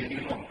weakling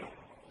any longer.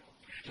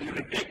 So you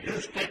can take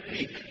this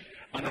technique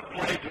and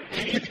apply it to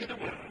anything in the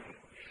world.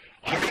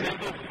 I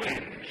remember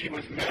when she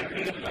was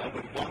madly in love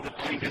with one that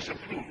I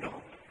disapproved of.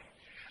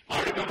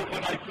 I remember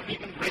when I couldn't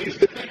even raise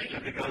the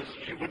question because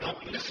she would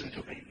not listen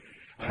to me.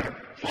 And her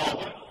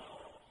father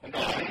and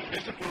I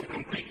disapproved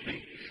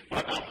completely,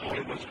 but after all,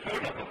 it was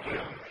her love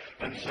affair.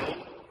 And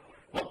so,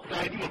 what could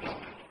I do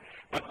about it?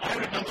 But I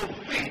remember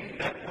when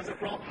that was a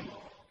problem.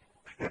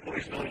 Therefore,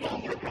 it's no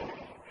longer a problem.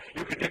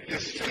 You can take the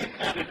same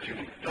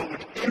attitude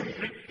towards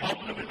every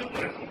problem in the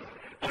world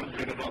and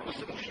bring about the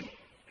solution.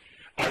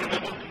 I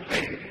remember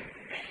when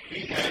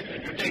he had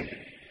and you name it.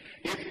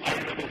 If I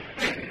remember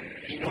when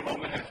he no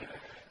longer has it.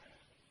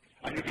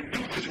 And you can do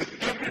this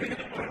with everything in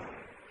the world.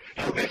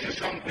 Now, this is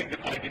something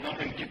that I did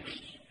not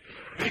induce.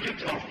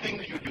 Visions are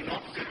things you do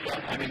not sit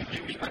down and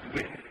induce at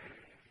will.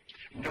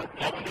 No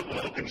power in the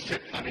world can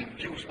sit and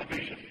induce a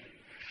vision.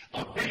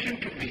 A vision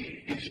to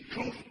me is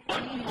truth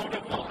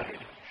unmodified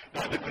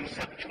by the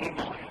conceptual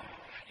mind.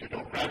 You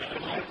don't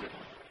rationalize it.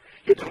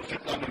 You don't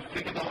sit down and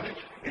think about it.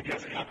 It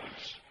just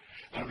happens.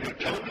 And we are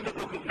told in the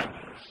book of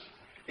Numbers,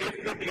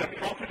 if there be a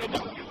prophet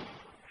among you,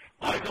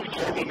 I the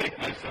Lord will make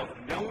myself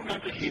known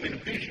unto him in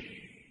vision,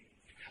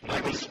 and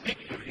I will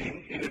speak to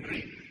him in a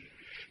dream.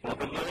 For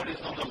the Lord is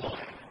not a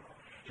liar.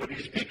 So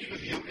he speaks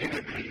with you in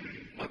a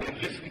dream, but then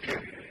listen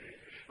carefully.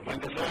 When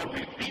the Lord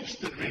repeats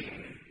the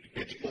dream,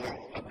 it's for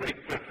a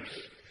great purpose.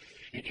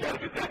 He tells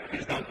you that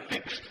is now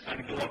fixed,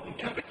 and go out and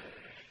tell it.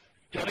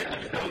 Tell it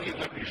as though you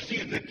have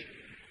received it,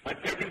 and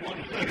everyone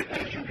heard it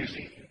as you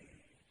received it.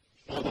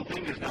 For the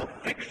thing is now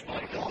fixed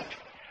by God,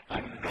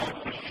 and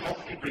God will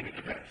shortly bring it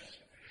to pass.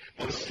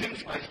 For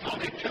since I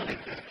started telling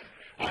that,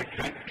 I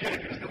can tell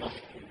you the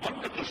most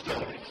wonderful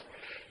stories,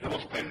 the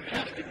most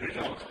fantastic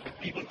results that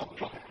people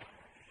apply.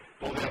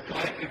 For they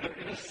apply it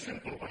in a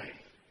simple way.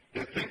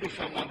 They think of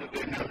someone that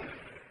they know,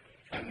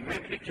 and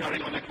mentally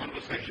carry on a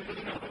conversation with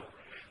another.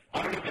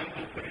 I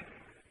remember when,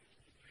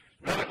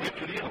 relative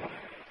to the other,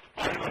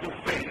 I remember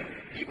when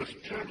he was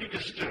terribly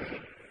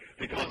disturbed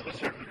because of a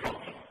certain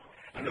problem.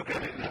 And look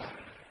at it now.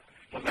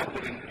 Well, that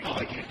would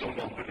imply he's no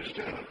longer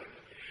disturbed.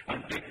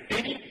 And take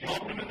any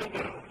problem in the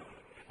world,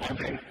 and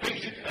then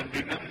face it and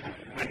remember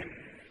when.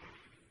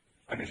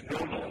 And it's no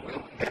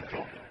longer that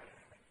problem.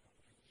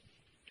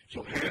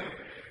 So here,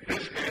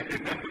 this man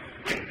remembered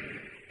when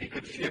he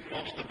could see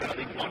across the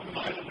valley 1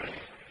 mile away,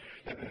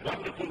 that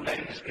wonderful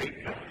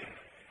landscape valley.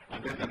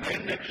 And then the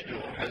man next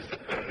door has the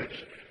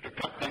courage to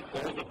cut down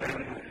all the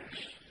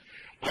bamboos.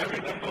 I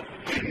remember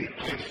when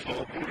I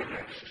saw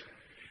Budapest.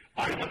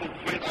 I remember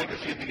when I could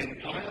see the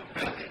entire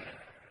valley,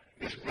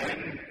 this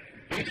grand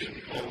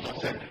basin called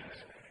Los Angeles,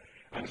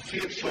 and see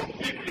it so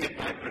vividly at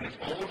night when it's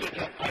all lit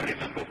up. I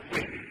remember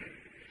when,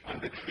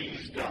 and the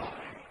trees die.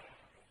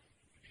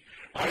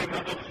 I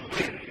remember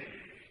when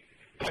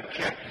that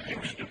cat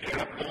used to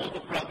tear up all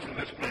the rugs in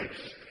this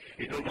place.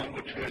 He no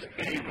longer tears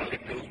any rug.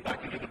 It goes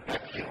back into the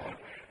backyard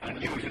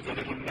and uses a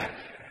little mat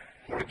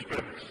for its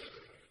purpose.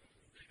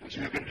 And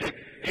so you can take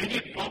any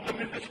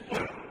problem in this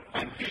world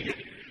and feed it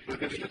with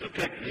this little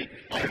technique,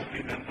 I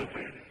remember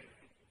when.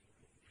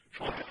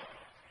 Try it.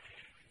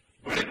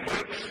 When it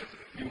works,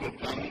 you will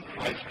find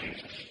Christ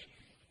Jesus.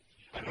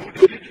 And who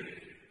did it?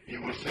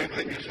 You will say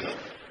within yourself,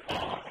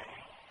 I.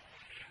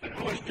 And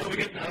who is doing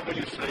it now when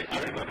you say,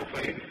 I remember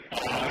when?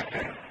 I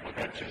am. Well,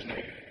 that's his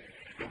name.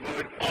 The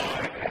word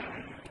I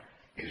am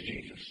is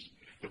Jesus.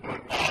 The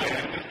word I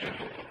am is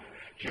Jehovah.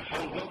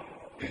 Jehovah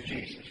is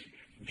Jesus.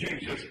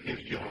 Jesus is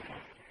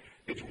Jehovah.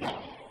 It's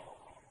one.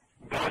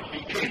 God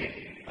became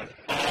as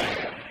I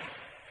am,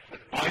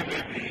 that I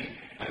may be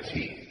as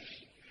he is.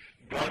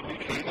 God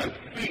became as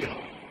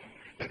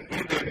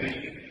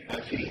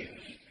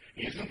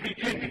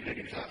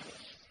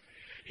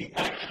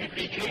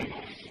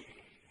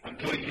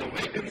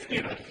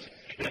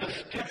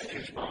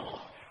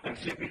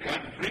see if we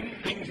can bring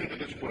things into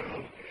this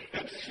world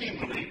that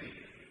seemingly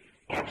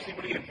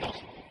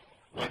impossible.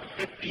 Like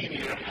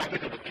 15-year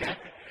habit of a cat,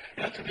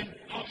 that's an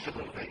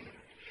impossible thing.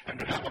 And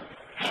to have a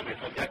habit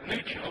of that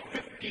nature of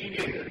 15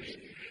 years,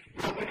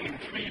 broken in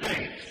 3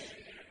 days,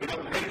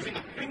 without raising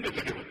a finger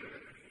to do it,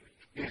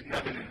 is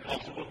not an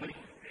impossible thing.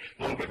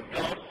 For with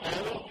God,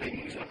 all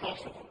things are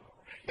possible.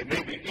 It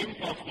may be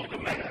impossible to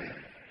man,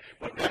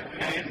 but that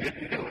man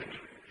didn't do it.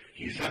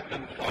 He sat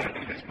and quiet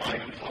in his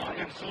mind's eye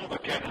and saw the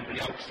cat on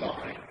the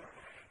outside,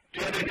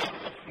 tearing up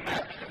the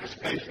mat that was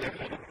placed there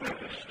for the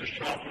purpose to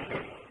sharpen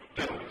her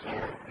toes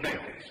or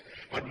nails,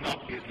 but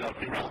not his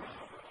lovely mouth.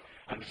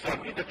 And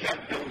suddenly the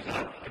cat goes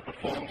out and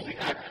performs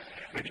the act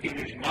which in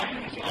his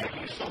mind's eye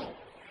he saw.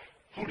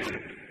 Who did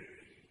it?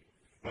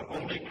 Well,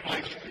 only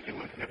Christ could do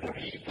it. Therefore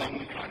he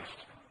found Christ.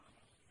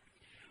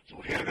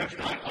 So here this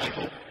night, I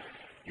hope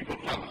you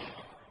will find him.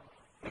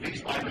 At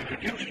least I'll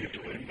introduce you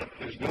to him, but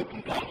there's no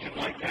compulsion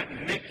like that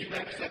makes you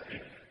accept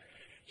him.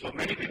 So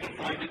many people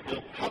find it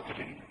more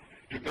comforting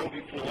to go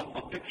before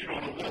a picture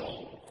on a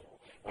wall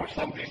or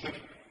some piece of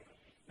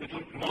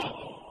little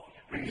marble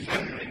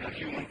resembling a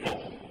human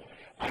form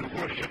and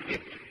worship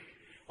it,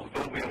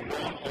 although we are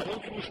warned all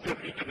through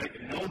Scripture to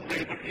make no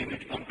graven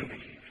image unto me.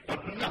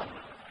 But none.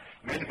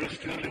 Men will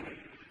still do it.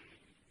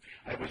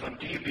 I was on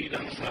TV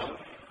down south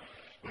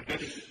with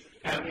this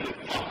panel of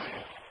 5,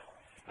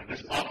 and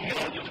this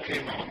archaeologist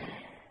came on,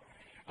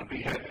 and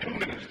we had 2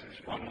 ministers,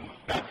 one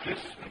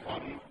Baptist and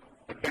one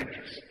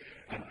Adventist,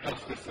 and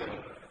plus this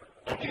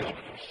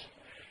archaeologist.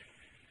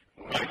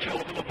 When I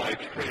told them about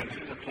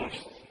experiences, of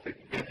course, it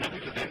meant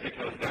nothing to them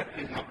because that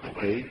is not the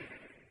way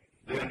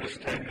they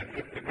understand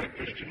the great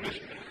Christian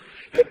mystery.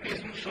 That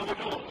isn't so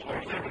at all, as far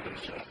as they're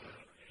concerned.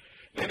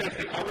 Then as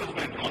the hours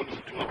went on to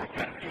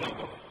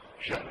 2-hour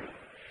show,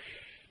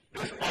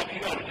 this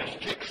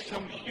archaeologist takes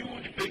some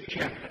huge big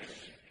canvas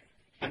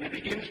and he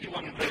begins to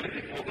unveil it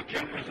before the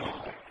camera's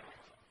eye.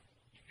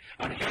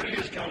 And here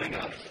he is telling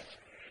us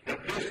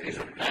that this is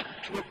an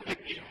actual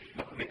picture,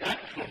 the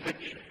actual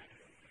picture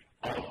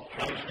of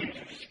Christ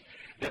Jesus.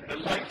 That the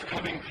lights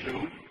coming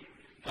through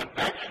have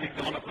actually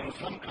gone up on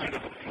some kind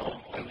of a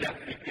cloth and left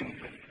the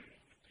imprint.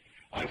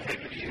 I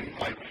said to him,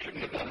 I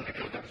shouldn't have done it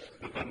because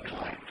that's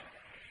unkind.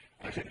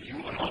 I said, you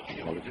an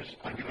archaeologist,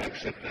 and you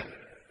accept that.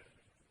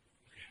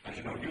 I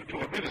said, no, you two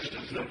are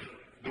ministers of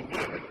the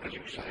word, as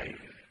you say.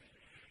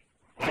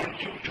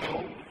 Aren't you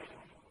told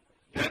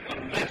that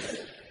unless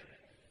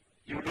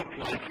you look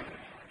like him,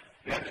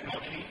 that's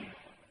not he?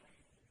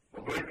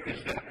 The word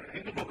is that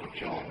in the book of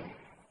John,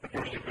 the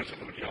first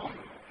epistle of John,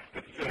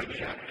 the 3rd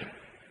chapter,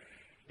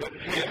 that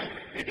here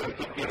it does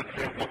not yet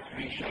appear what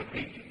we shall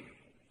be.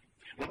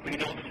 But we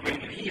know that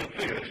when he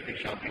appears, we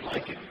shall be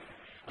like him.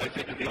 I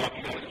said to the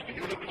archaeologist, do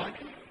you look like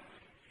him?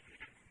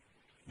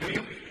 Do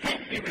you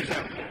faintly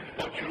resemble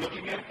what you're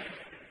looking at?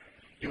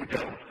 You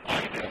don't,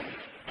 I don't,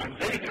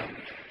 and they don't.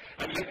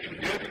 And yet you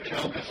dare to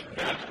tell this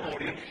vast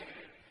audience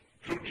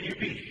through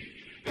TV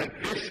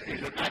that this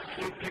is an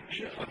actual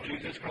picture of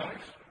Jesus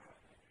Christ?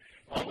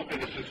 All the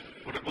ministers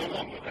would go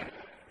along with that.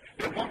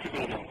 They want to go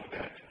along with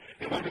that.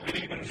 They want to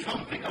believe in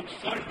something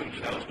outside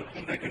themselves to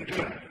whom they can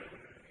turn.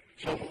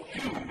 So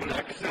few will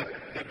accept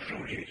the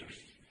true Jesus.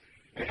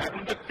 They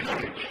haven't the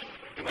courage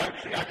to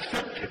actually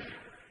accept him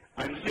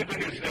and live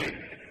in his name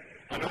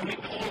and only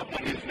call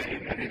upon his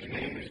name, and his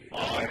name is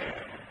I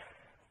am.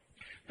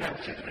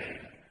 That's his name.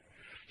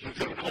 So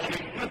instead of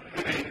calling with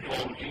the name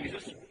called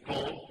Jesus,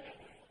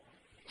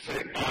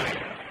 say I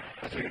am.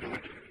 That's how you do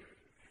it.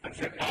 And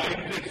say I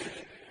am this.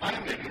 I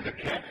am making the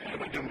cat. What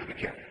am I doing with the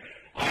cat?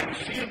 I am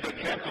seeing the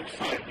cat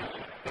outside now.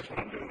 That's what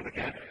I'm doing with the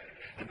cat.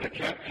 And the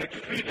cat takes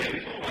 3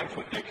 days. All right,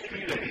 so it takes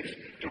 3 days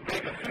to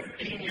break a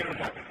 15-year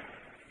habit.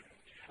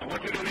 And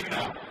what you're doing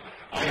now,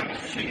 I am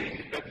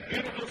seeing that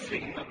beautiful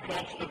scene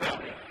across the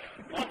valley.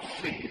 What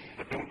scene?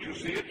 But don't you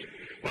see it?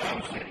 Well,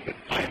 I'm saying that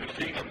I am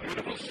seeing a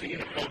beautiful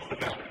scene across the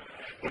valley.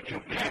 But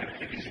you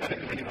can't if you said it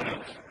to anyone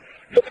else.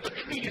 Look at the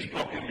trees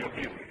blocking your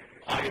view.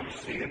 I am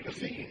seeing the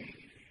scene.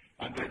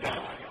 And they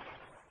die.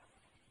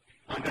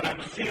 And then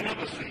I'm seeing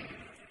another scene.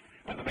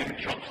 And the man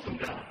chops them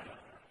down.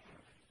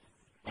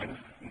 And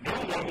no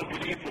one will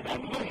believe for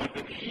one moment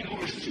that he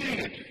who is seeing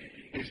it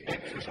is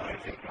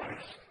exercising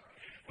Christ.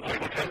 But I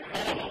will tell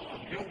all of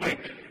them, you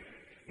wait.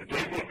 The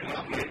day will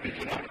come, maybe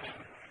tonight.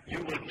 You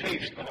will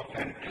taste of a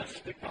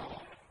fantastic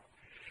power.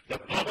 The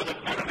power that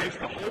animates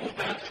the whole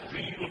vast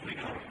wheel of the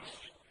currents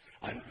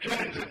and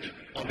turns it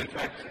on its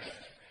axis.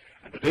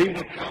 And the day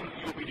will come,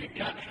 you will be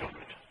detached from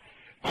it.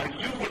 And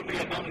you will be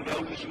among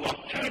those who are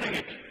turning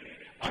it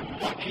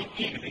and watching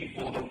eagerly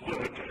for the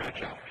word to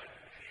hatch out.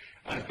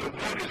 As the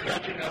word is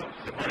hatching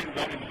out, the very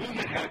one in whom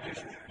it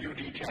hatches, you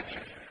detach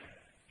it.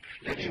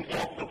 Let him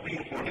walk the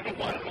wheel for a little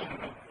while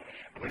longer.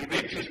 When he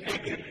makes his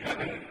exit,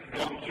 having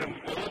gone through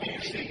all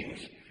these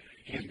scenes,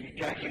 he is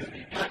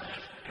detached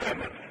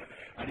permanently,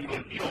 and he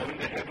will join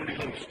the heavenly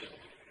host.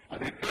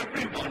 And then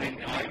everyone in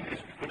time is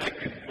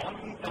connected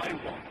one by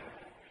one,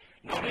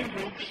 not in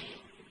groups,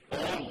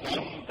 all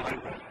one by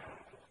one.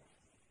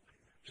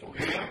 So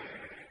here,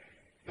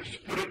 the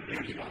Spirit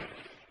gives life.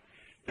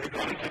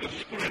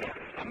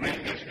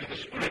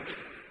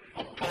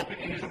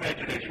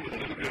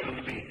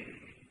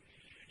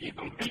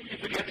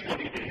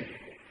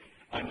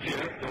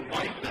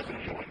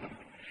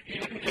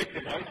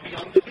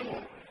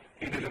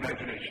 in his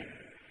imagination.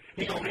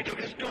 He only took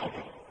his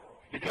daughter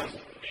because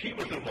she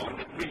was the one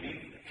that really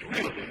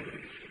thrilled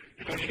him,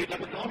 because she had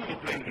never gone on a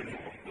plane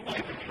before. The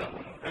wife had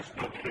flown. That's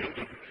no thrill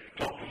to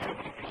talk to her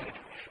about a flight.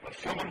 But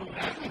someone who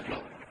hasn't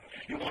flown,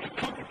 you want to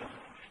comfort them.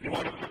 You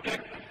want to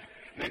protect them,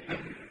 make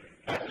them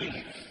at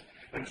ease.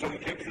 And so he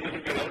takes the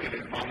little girl in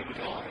his mind's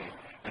eye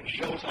and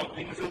shows how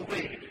things are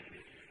weighed,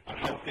 and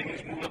how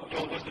things move up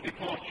towards the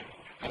departure,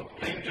 how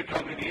planes are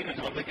coming in and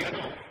how they get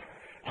on.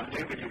 And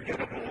then when you get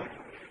aboard,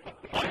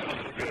 find a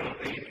little girl,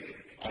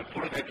 I'll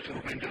put her next to the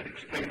window and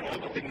explain all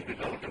the things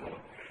below to her,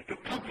 to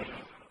comfort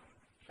her.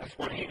 That's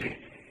what he did.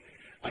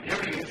 And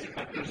here he is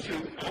at the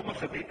zoo,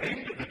 almost at the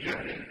end of the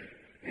journey.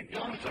 It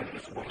dawns on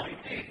us what I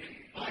did.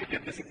 I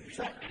did this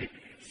exactly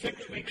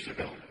 6 weeks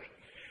ago.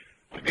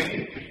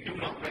 Again, we do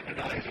not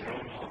recognize our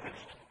own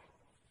harvest.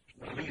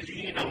 But at least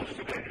he knows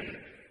today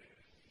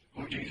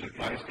who Jesus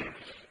Christ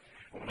is.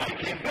 When I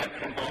came back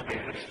from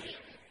Barbados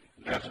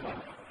last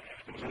month,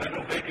 there was a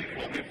letter waiting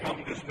for me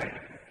from this man.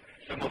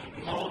 The most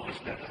marvelous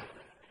letter.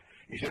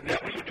 He said,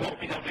 "Neville, you taught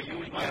me how to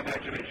use my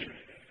imagination.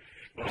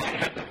 Well, I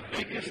had the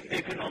biggest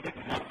economic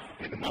month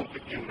in the month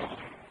of July.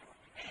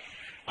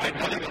 I'm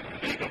having a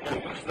bigger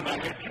August than I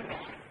had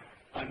July.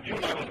 And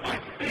July was my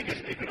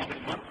biggest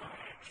economic month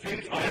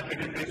since I have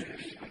been in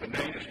business. And the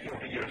man is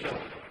 40 years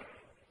old.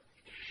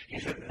 He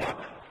said, but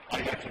I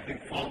had something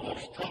far more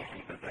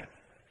startling than that.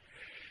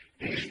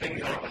 These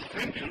things are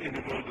essential in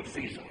the world of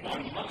Caesar.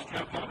 One must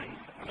have money,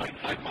 and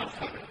I must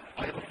have it.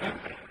 I have a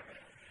family.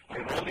 I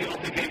have all the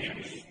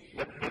obligations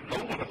that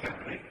go with a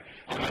family,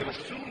 and I've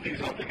assumed these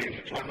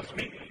obligations, so I must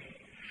meet them.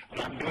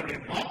 And I'm doing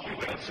remarkably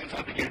well since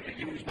I began to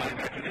use my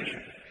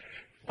imagination.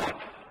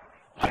 But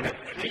I have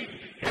 3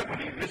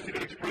 heavily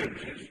mystical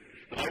experiences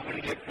that I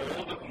wouldn't get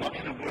all the money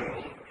in the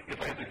world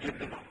if I had to give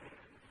them up.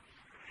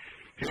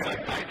 Here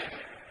at night,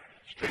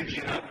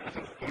 strangely enough, as I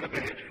was going to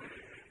bed,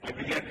 I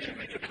began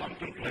simply to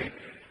contemplate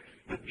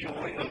the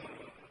joy of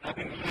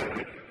having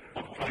heard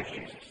of Christ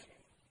Jesus.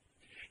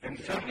 And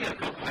suddenly I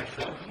felt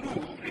myself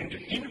moved into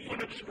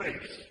infinite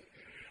space.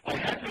 I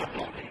had no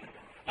body.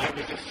 I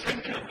was a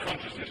center of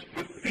consciousness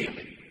with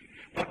feeling,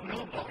 but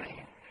no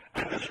body.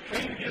 And the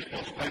strangest,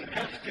 most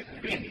fantastic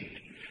wind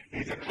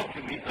is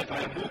accompanying me as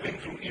I am moving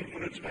through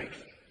infinite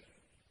space.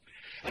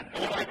 And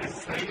all I could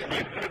say, and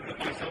I heard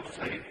myself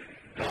say,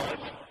 God,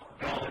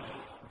 God,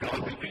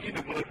 God, repeating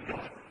the word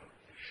God.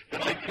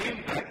 Then I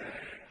came back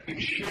in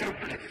sheer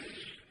bliss.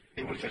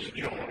 It was just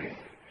joy.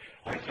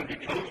 I simply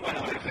closed my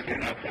eyes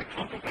again after I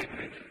contemplated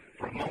it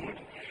for a moment,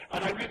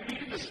 and I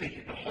repeated the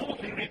scene. The whole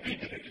thing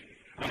repeated it.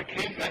 And I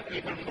came back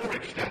even more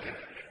ecstatic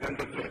than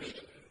the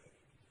first.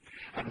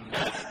 And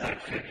last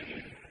night, said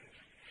he,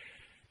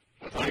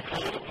 as I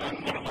called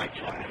upon one of my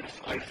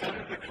clients, I sat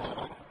in the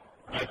car,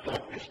 and I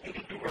thought it's a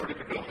little too early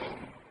to go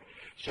home.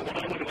 So what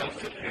I would do, I'll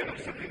sit here and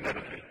simply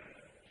meditate.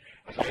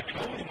 As I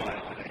closed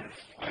my eyes,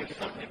 I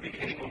suddenly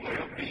became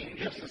aware of being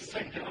just a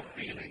center of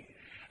feeling.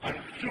 And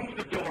through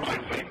the door I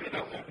went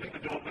without opening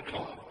the door of the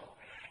car.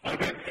 I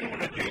went through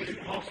an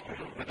adjacent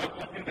hospital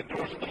without opening the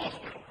doors of the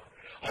hospital.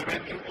 I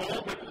went through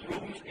all the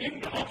rooms in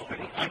the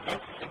hospital and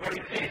up to the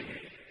very end.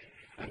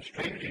 And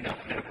strangely enough,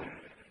 Neville,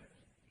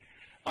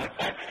 I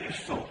actually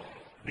saw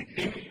the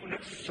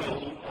infinite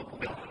soul of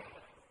God.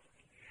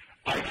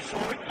 I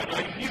saw it and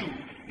I knew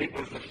it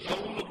was the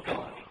soul of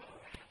God.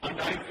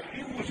 And I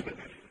fused with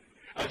it.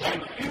 As I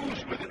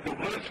fused with it, the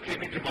words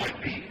came into my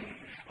being.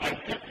 I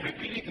kept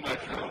repeating to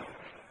myself,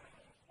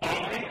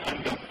 I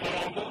and the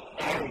Father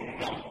are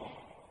one.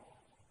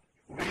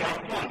 We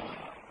are one.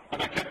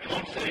 And I kept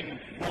on saying,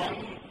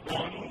 one,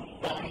 one,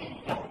 one,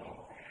 one.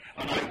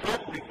 And I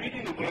kept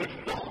repeating the word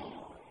one.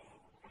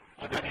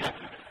 And that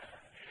happened.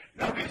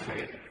 Now we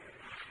say,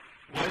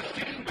 while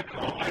sitting in the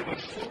car, I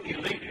was so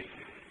elated.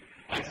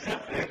 I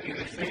sat there in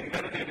the same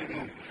meditative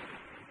mood.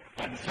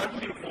 And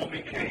suddenly before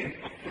me came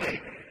a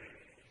flame,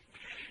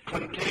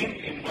 contained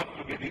in what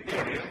would be the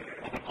area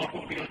of an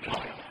automobile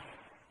tire.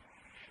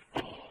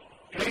 A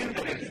flame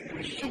that is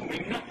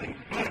consuming nothing,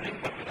 burning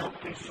but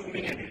without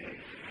consuming anything.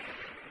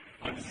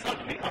 And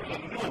suddenly, out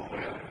of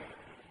nowhere,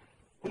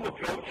 who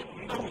approached?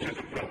 Moses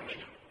approached.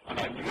 And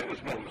I knew it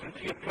was Moses.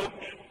 He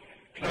approached,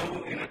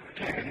 clothed in a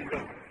tan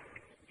robe,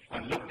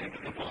 and looked into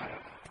the fire.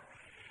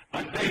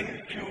 And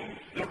then to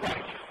the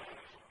right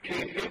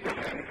came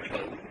Abraham,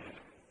 clothed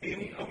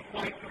in a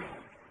white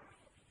robe.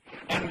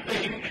 And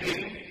then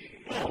came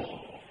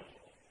Paul.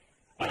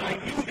 And I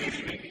knew these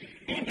three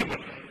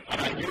intimately.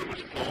 And I knew it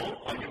was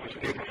Paul, I knew it was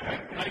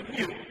Abraham, and I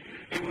knew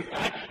it was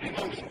actually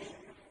Moses.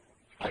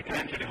 I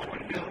can't tell you how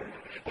I know,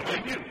 but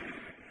I knew.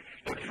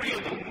 The three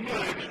of them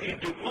merged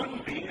into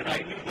one being, and I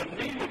knew the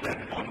name of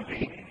that one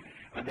being,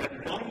 and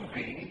that one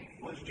being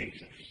was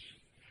Jesus.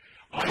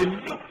 I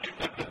looked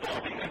at the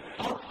body, and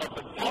out of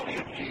the body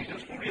of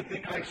Jesus, who do you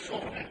think I saw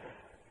now?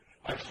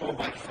 I saw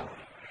myself.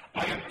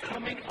 I am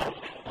coming out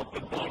of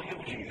the body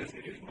of Jesus.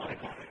 It is my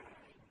body.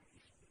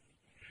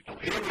 Now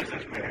here is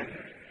this man,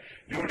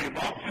 doing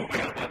remarkably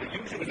well by the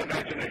use of his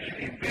imagination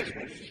in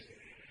business,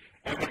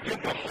 and would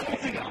give the whole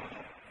thing up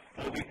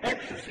for the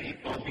ecstasy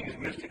of these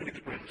mystical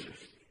experiences.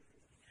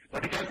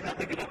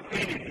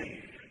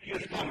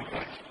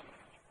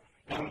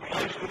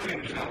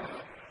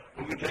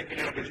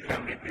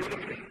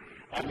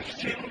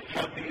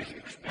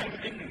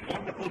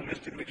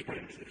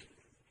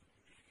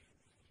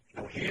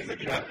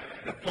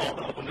 the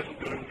father of a little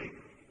girl did.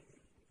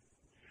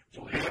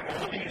 So here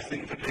all these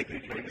things are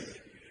taking place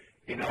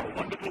in our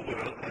wonderful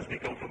world as we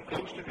go from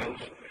coast to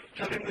coast,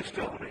 telling the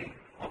story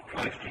of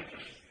Christ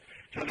Jesus,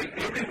 telling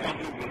everyone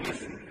who will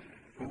listen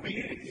who he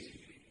is.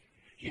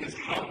 He is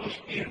housed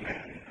in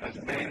man as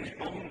man's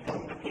own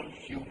wonderful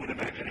human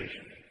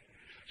imagination.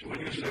 So when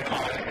you say,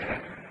 I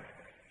am,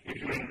 if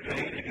you're in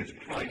pain, it is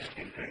Christ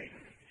in pain.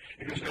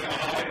 If you say,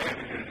 I am,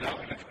 if you're in love,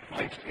 it is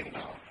Christ in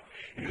love.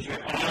 If you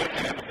say, I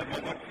am, at the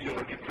moment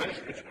you're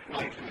depressed, it's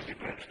Christ who is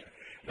depressed.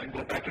 Then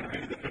go back and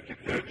read the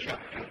 53rd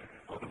chapter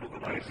of the book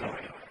of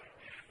Isaiah.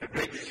 The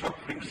great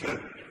suffering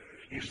servant.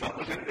 He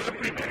suffers in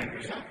every man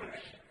who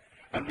suffers,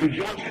 and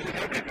rejoices in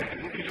every man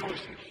who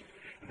rejoices.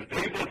 And the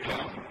day will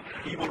come,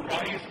 he will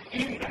rise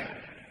in man,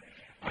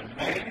 and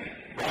man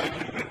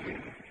rises with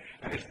him.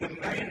 And it's the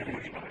man who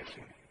is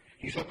rising.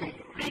 He so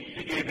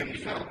completely gave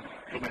himself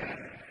to man.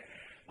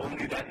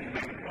 Only that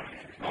man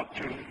rises, not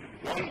two.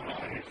 One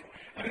rise,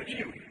 and it's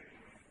you.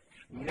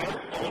 No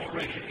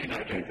alteration in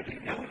identity,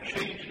 no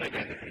change in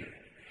identity,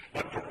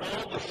 but for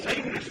all the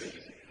sameness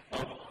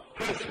of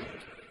person,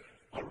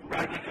 a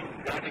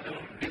radical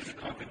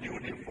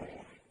discontinuity of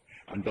form.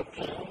 And the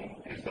form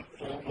is the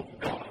form of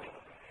God.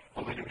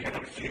 Although you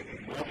cannot see it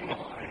with mortal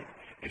eye,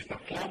 it's the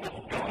form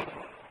of God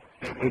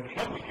that will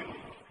cover you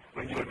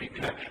when you are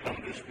detached from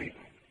this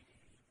people.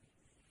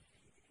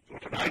 So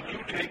tonight you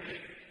take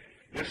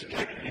this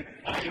technique,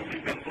 I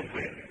remember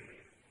when.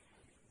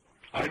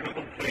 I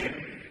remember when,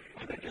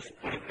 and they just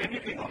put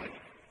anything on it.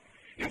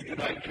 If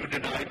tonight you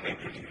denied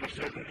entrance to a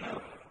certain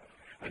club,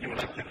 and you would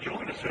like to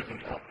join a certain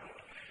club,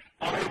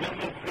 I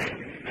remember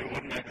when they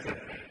wouldn't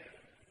accept me.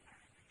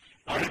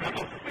 I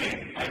remember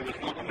when I was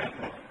not a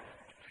member.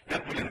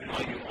 That will imply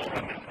you are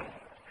a member,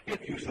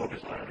 if you so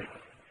desire it.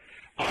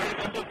 I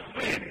remember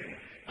when,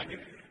 and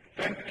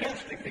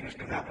fantastic things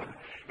can happen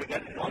with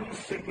that one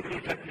simple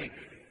little technique.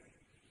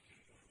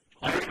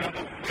 I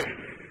remember when,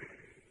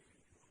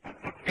 and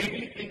put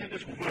anything in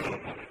this world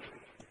upon it.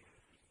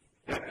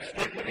 That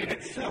statement in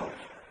itself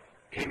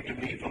came to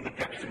me from the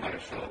depths of my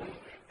soul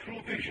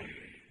through vision.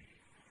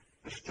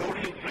 The story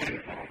of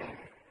grandfather,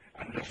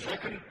 and the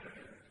second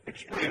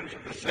experience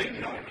of the same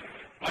night,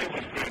 I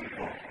was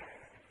grandfather.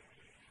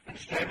 And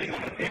standing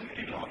on an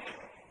empty lot,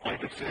 I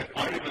could say,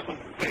 I remember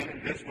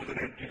when this was an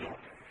empty lot,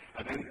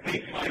 and then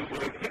paint my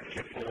word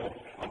picture form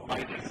of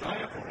my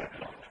desire for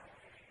that lot.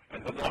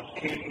 And the lot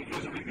came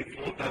visibly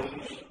before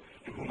those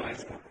to whom I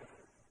spoke.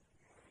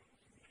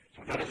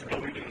 So let us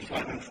go into the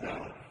silence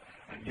now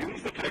and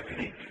use the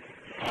technique,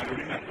 I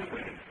remember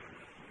when.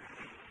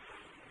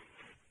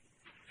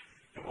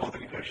 Are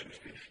there any questions,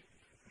 please?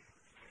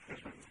 Yes,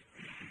 ma'am.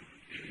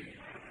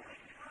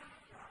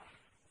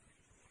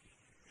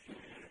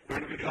 Where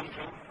do we come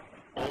from?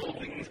 All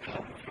things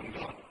come from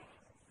God.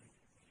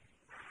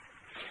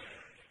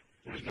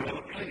 There is no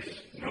other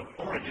place, no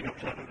origin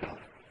outside of God.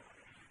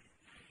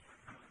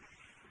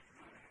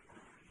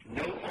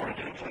 No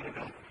origin outside of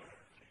God.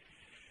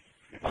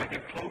 If I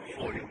could quote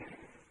for you,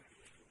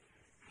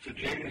 Sir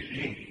James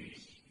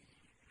Jeans.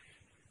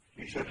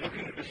 He said,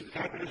 looking at this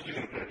fabulous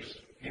universe,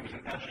 he was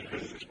an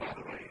astrophysicist, by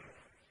the way.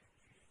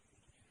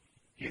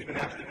 He's been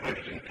asked the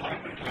question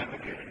time and time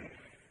again,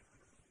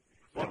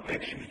 what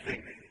makes you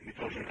think,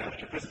 because you're an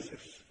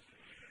astrophysicist,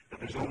 that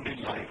there's only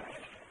life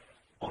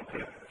on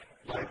Earth,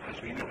 life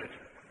as we know it?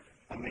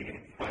 I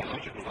mean,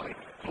 biological life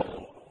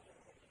called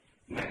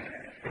man,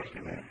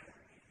 earthly man.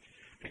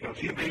 Because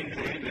he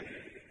maintained that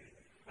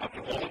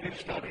after all of his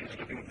studies,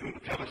 looking through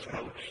the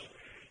telescopes,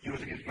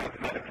 using his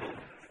mathematical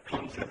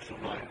concepts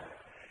of life,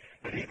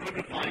 that he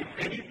couldn't find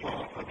any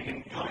part of the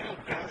entire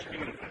vast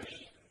universe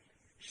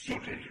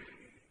suited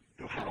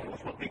to house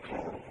what we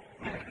call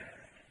man.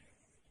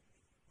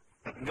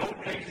 But no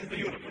place in the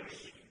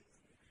universe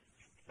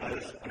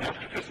as an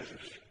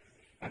astrophysicist,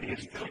 and he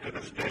is still to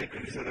this day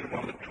considered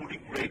one of the truly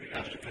great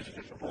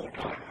astrophysicists of all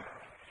time.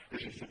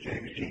 This is Sir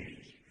James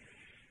Jeans.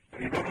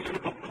 And he wrote a little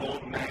book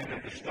called Man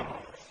and the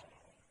Stars.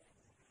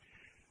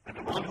 And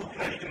the one who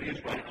questioned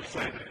his right to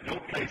say that no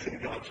place in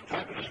God's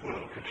fabulous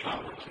world could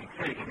house and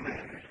cradle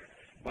man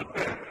but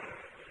Earth,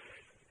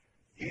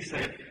 he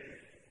said,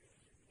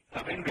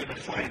 having been a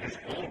scientist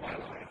all my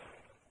life,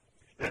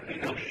 let me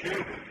now share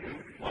with you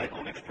my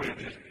own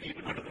experiences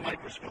even under the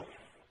microscope.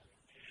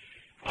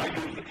 I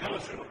use the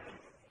telescope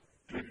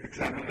to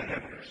examine the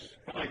heavens,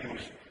 but I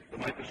use the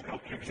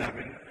microscope to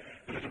examine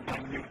the little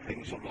minute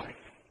things of life.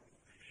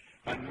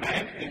 And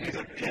man, in his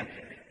attempt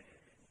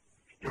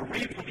to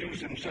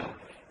reproduce himself,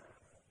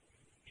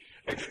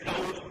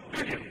 exposed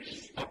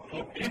billions of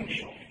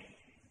potential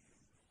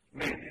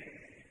men,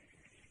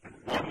 and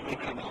one will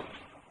come out.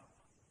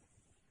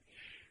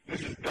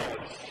 This is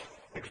God's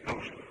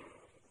explosion.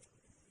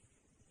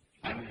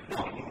 And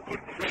one could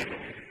cradle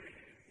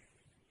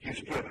his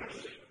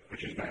purpose,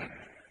 which is man.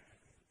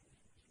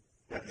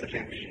 That's the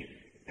tension.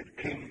 It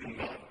came from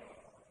God.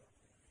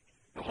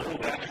 The whole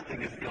vast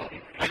thing is God. He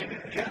planned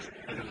it just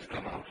as it has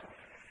come out,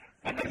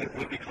 and as it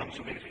will be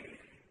consummated.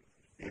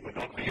 It would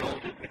not be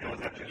altered because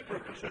that's his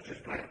purpose, that's his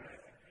plan.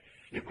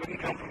 It couldn't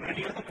come from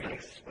any other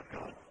place but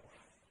God.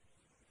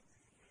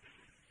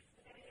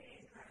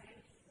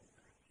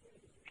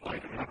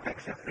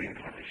 accept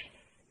reincarnation.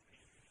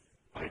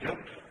 I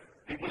don't.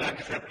 People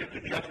accept it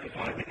to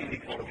justify the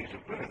inequalities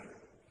of birth.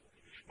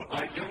 But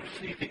I don't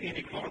see the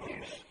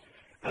inequalities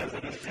as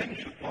an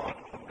essential part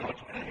of God's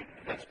plan.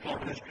 That's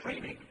part of his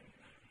training.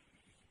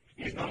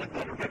 He's not a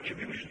God of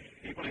retribution.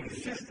 People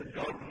insist that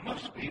God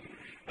must be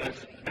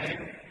as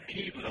man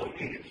Kilo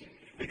is,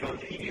 because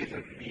he is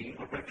a being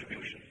of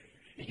retribution.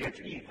 He gets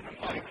even, an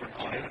eye for an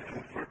eye and a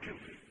tooth for a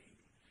tooth.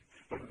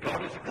 But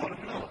God is a God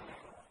of love.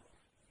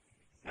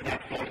 And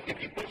therefore, if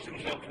he puts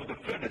himself through the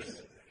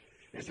furnace,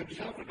 it's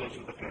himself who goes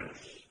through the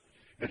furnace,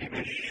 that he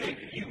may shape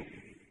you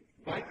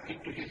right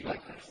into his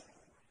likeness.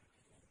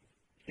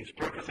 His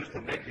purpose is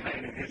to make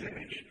man in his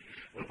image.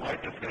 Well, if I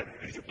took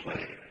that piece of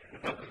clay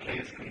without the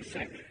clay's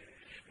consent,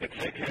 the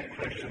clay can't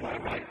question my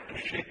right to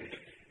shape it.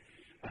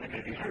 And it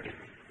may be hurting.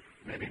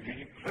 Maybe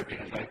be hurting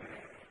as I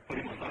put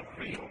him on that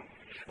wheel.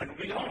 And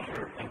we are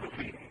hurt on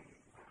the wheel.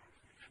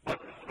 But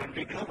when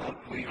we come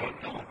up, we are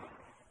God,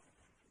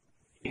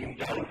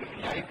 endowed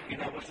with life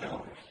in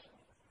ourselves.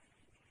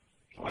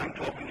 So I'm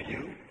talking to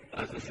you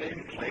as the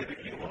same clay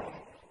that you are.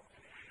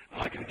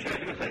 I can tell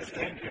you as I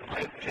stand here,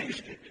 I have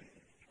tasted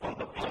of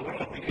the power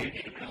of the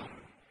age to come.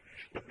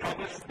 The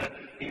promise that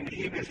in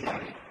him is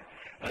life.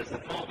 As the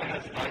Father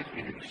has life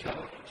in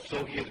himself,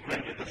 so he has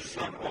granted the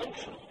Son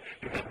also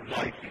to have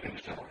life in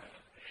himself.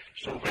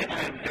 So when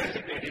I am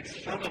designated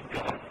Son of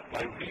God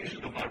by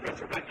reason of my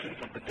resurrection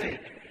from the dead,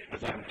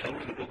 as I am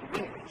told in the book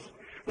of Romans,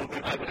 well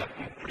then I will have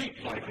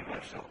complete life in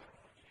myself.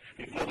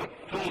 Before the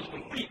soul is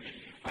complete,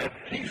 I have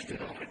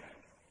tasted of it.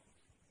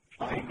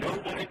 I know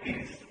what it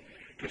is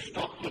to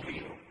stop the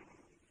wheel,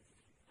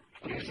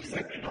 release a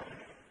section of it,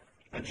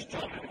 and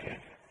start it again.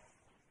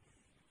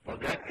 Well,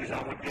 that is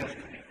our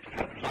destiny, to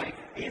have life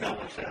in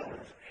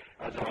ourselves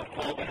as our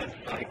Father has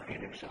life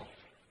in himself.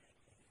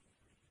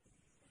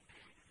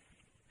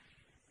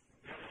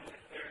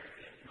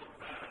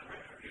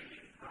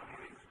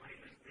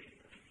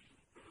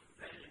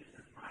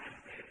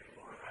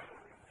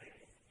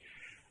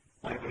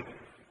 I would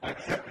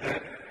accept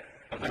that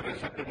as I would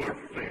accept the word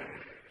fair.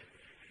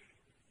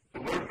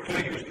 The word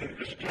fair used to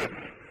disturb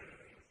me.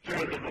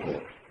 Fear of the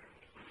Lord.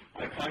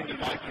 I find in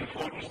my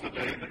concordance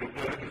today that the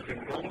word has been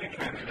wrongly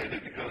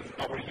translated because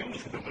our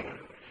use of the word,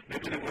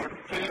 maybe the word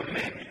fair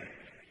meant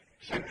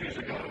centuries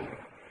ago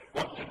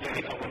what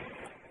today our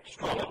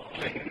scholar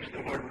claims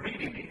the word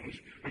reading means,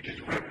 which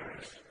is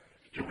reverence,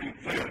 to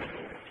revere the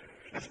Lord.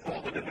 That's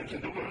all the difference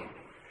in the world.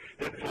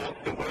 Therefore,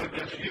 the word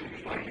that's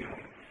used by you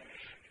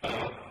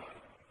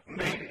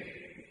made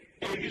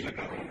ages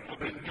ago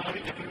of an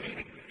entirely different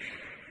meaning.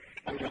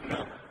 I don't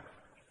know.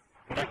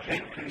 But I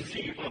can't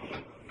conceive of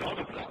the God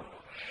of love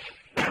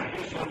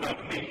who so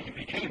loved me, he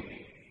became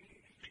me.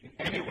 In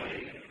any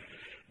way,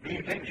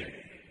 reinvention.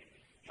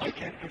 I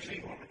can't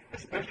conceive of it,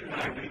 especially when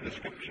I read the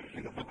scripture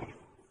in the book of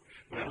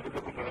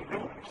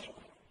Romans,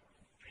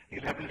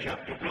 11th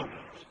chapter of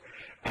Romans.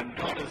 And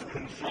God has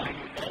consigned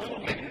all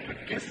men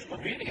to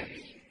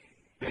disobedience,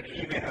 that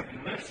he may have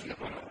mercy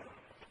upon all.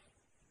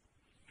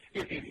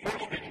 If he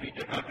forced me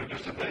to have to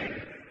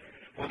disobey,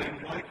 well then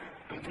why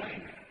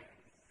complain?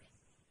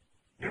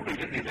 You read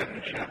in the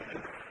 11th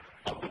chapter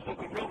of the book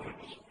of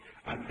Romans,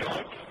 and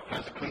God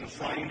has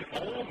consigned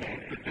all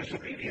men to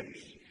disobedience,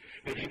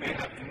 that he may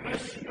have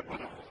mercy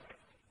upon all.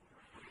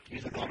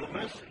 He's a God of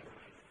mercy.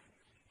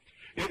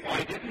 If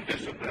I didn't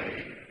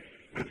disobey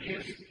with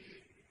his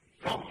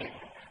prompting,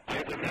 I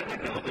would never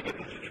know the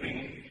difference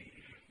between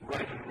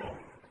right and wrong,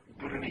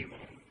 good and evil.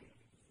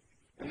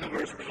 In other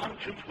words,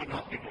 conscience would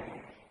not be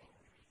born.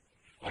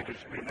 I could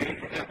remain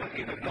forever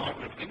in a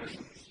garden of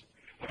innocence.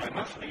 But I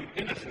must leave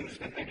innocence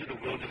and enter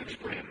the world of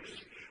experience.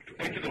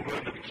 To enter the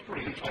world of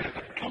experience, I have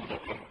to tumble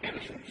from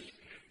innocence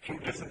through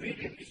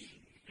disobedience.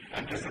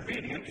 And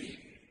disobedience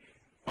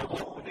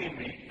awoke within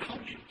me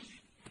conscience.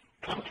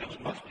 Conscience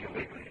must be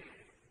awakened.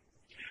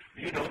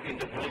 You know, in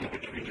the world in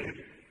which we live,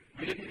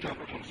 we didn't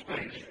tumble from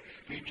space.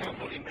 We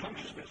tumbled in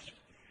consciousness.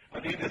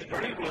 And in this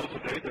very world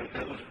today, there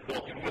are those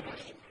walking with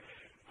us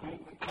who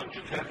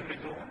conscience hasn't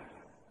been born.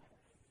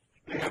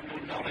 They have no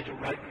knowledge of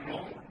right and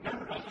wrong,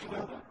 none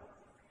whatsoever.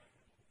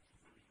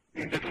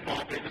 In Little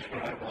Barbados,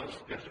 where I was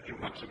just a few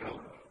months ago,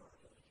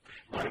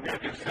 my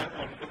relative sat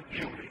on the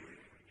jury.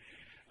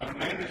 A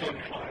man is on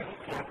trial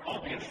for an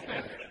obvious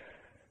theft.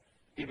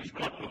 He was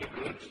caught with the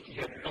goods. He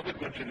had other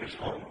goods in his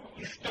home.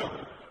 He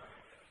stole.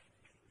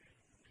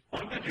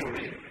 On the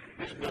jury,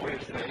 this boy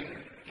is saying,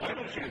 I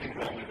don't see anything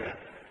wrong with that.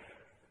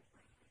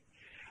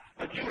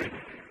 A jury.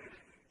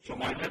 So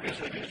my nephew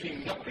said, you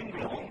see nothing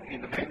wrong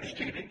in the man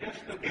stealing. That's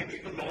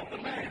against the law of the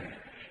land.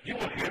 You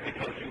were here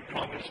because you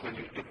promised when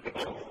you took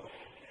the oath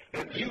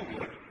that you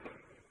would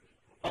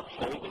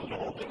uphold the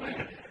law of the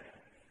land.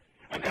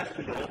 And that's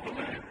the law of the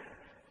land.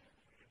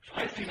 So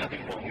I see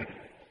nothing wrong in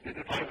it.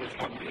 If I was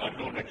hungry, I'd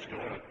go next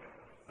door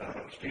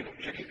and steal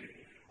a chicken.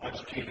 I'd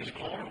steal his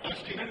corn. I'd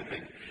steal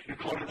anything. You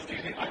call it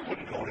stealing, I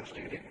wouldn't call it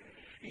stealing.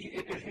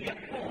 It isn't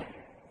yet born.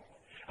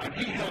 And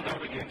he held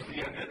out against the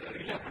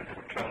 11th of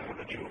a trial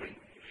with the jury.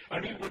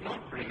 And he would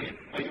not bring in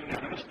a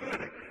unanimous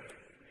verdict.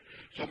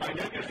 So my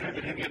nephew said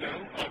to him, you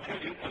know, I'll tell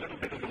you a little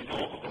bit of the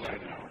law of the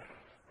land now.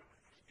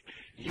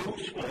 You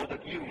swore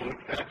that you would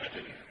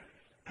actually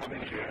come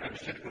in here and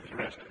sit with the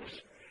rest of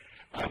us,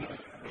 and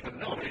with the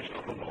knowledge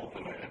of the law of the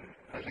land,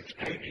 as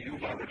explained to you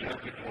by the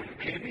judge before you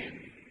came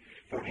in,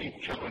 for he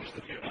challenged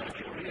the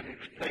jury and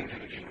explained to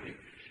the jury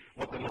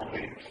what the law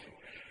is.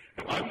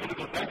 Now, I'm going to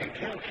go back and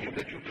tell him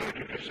that you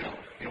perjured yourself.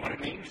 You know what I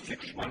mean?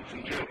 6 months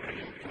in jail for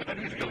him, but then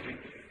he's guilty.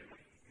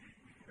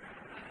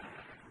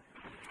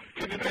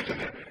 Can you imagine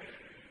that?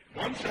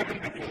 1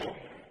 second before,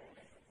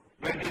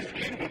 when his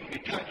skin wouldn't be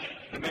touched,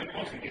 the man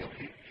wasn't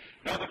guilty.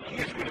 Now that he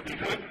is going to be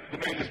heard, the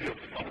man is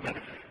guilty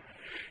automatically.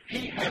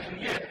 He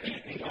hasn't yet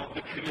eaten of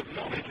the tree of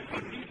knowledge of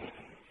good and evil.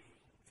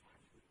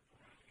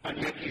 And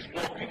yet he's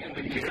walking in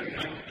the year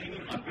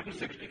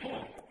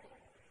 1964.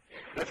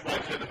 That's why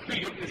I said the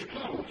field is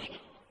closed.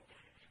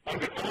 And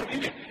we're all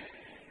in it.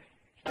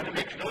 And it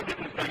makes no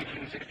difference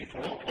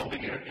 1964 or the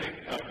year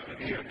 1000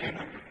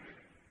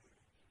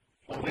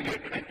 or the year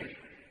 20.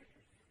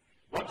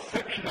 What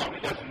section of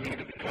it doesn't mean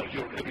that because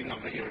you're living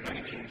on the year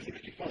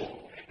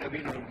 1964 that we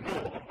know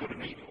more of good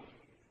and evil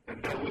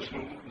than those who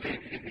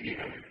lived in the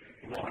year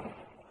 1.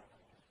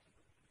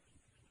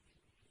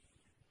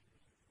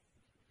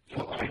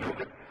 So I know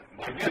that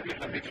my nephew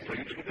had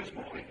experience with this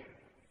boy.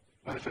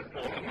 I said,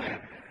 Paul, a man,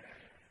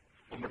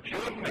 a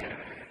mature man,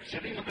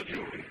 sitting on the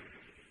jury,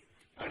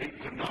 and he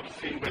could not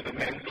see where the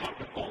man thought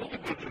that all the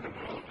goods in the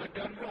world had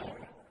done wrong.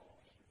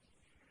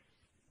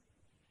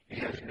 He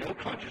has no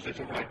consciousness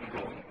of right and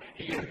wrong.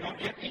 He has not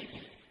yet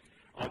eaten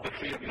of the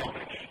tree of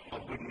knowledge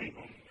of good and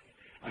evil.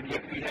 And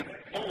yet we have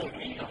all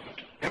eat of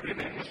it. Every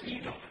man must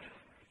eat of it.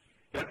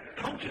 That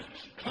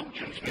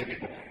conscience may be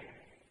born.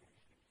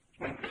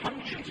 When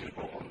conscience is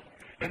born,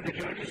 then the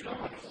journey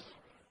starts.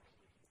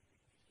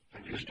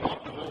 And you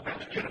start the whole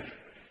vast journey.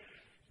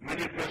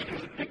 Many of us,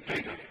 as a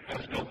dictator,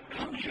 has no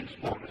conscience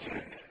born as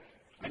yet.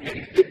 And yet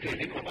he's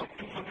dictating about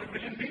 200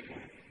 million people.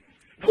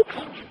 No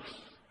conscience.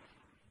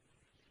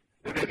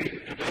 There may be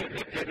today a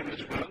dictator in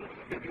this world,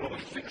 maybe over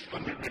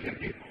 600 million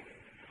people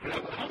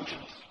without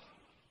conscience.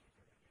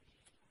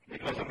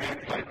 Because a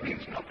man's life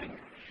means nothing.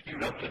 He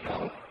rubs it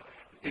out.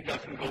 He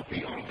doesn't go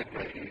beyond the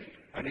grave.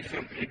 And he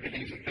simply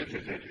believes that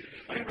this is it.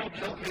 And he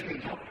rubs out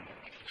millions of them.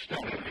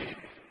 Stubbornly.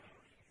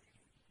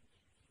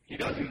 He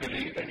doesn't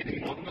believe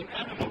anything more than an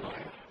animal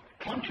life.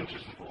 Conscience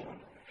is born.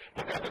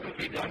 Whatever could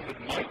be done with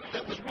might,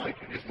 that was right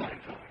in his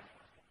lifetime.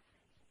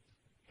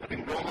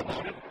 Nothing wrong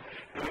about it.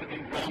 The only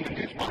thing wrong in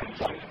his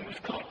mind's eye he was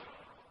caught.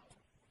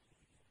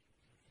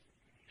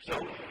 So,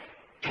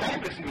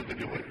 time isn't going to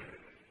do it.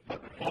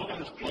 But the Father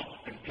has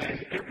plotted and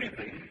planned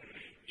everything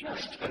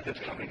just as it's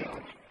coming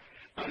out.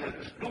 And as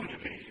it's going to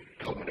be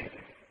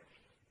culminating.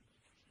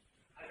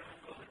 I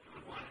don't know if you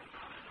would want to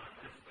comment on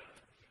this, but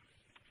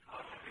how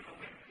should we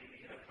look at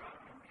the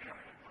problem of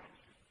capital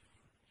punishment?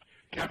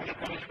 Capital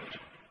punishment.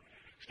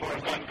 As far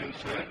as I'm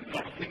concerned,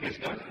 not a thing is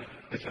done.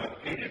 It's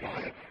aided by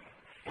it.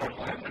 As far as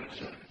I'm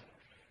concerned.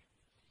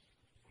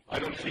 I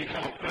don't see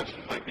how a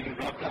person by being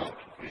rubbed out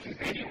is in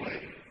any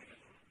way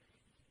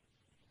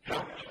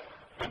helped,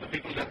 and the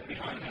people left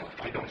behind helped.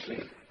 I don't see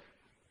it.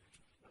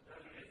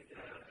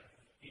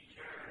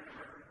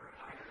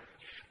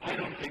 I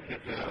don't think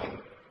that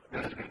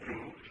that has been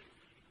proved.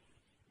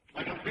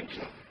 I don't think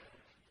so.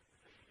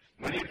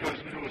 Many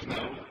person who is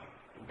now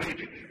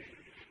waiting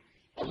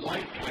a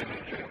lifetime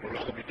in jail would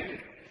rather be dead.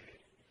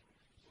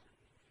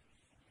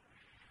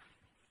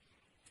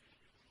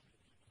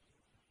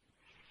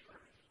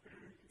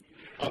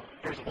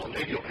 First of all,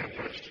 lady will come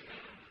first.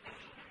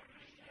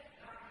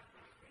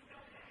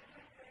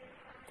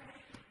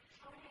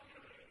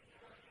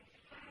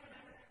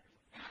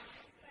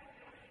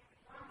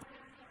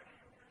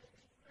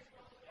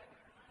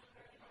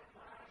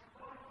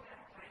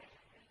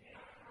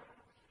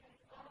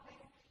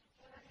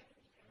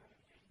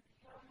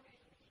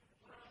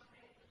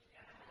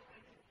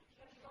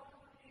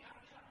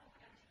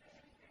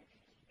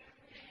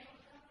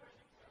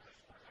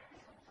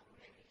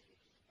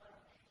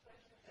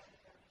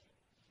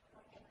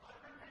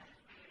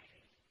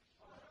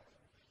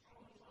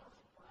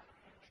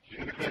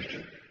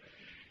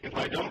 If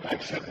I don't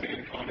accept the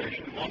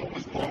incarnation, one who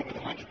was born with a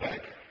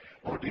hunchback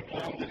or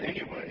deformed in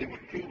any way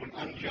would prove an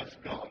unjust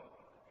God.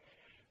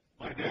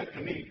 My dad,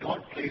 to me,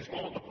 God plays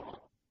all the parts.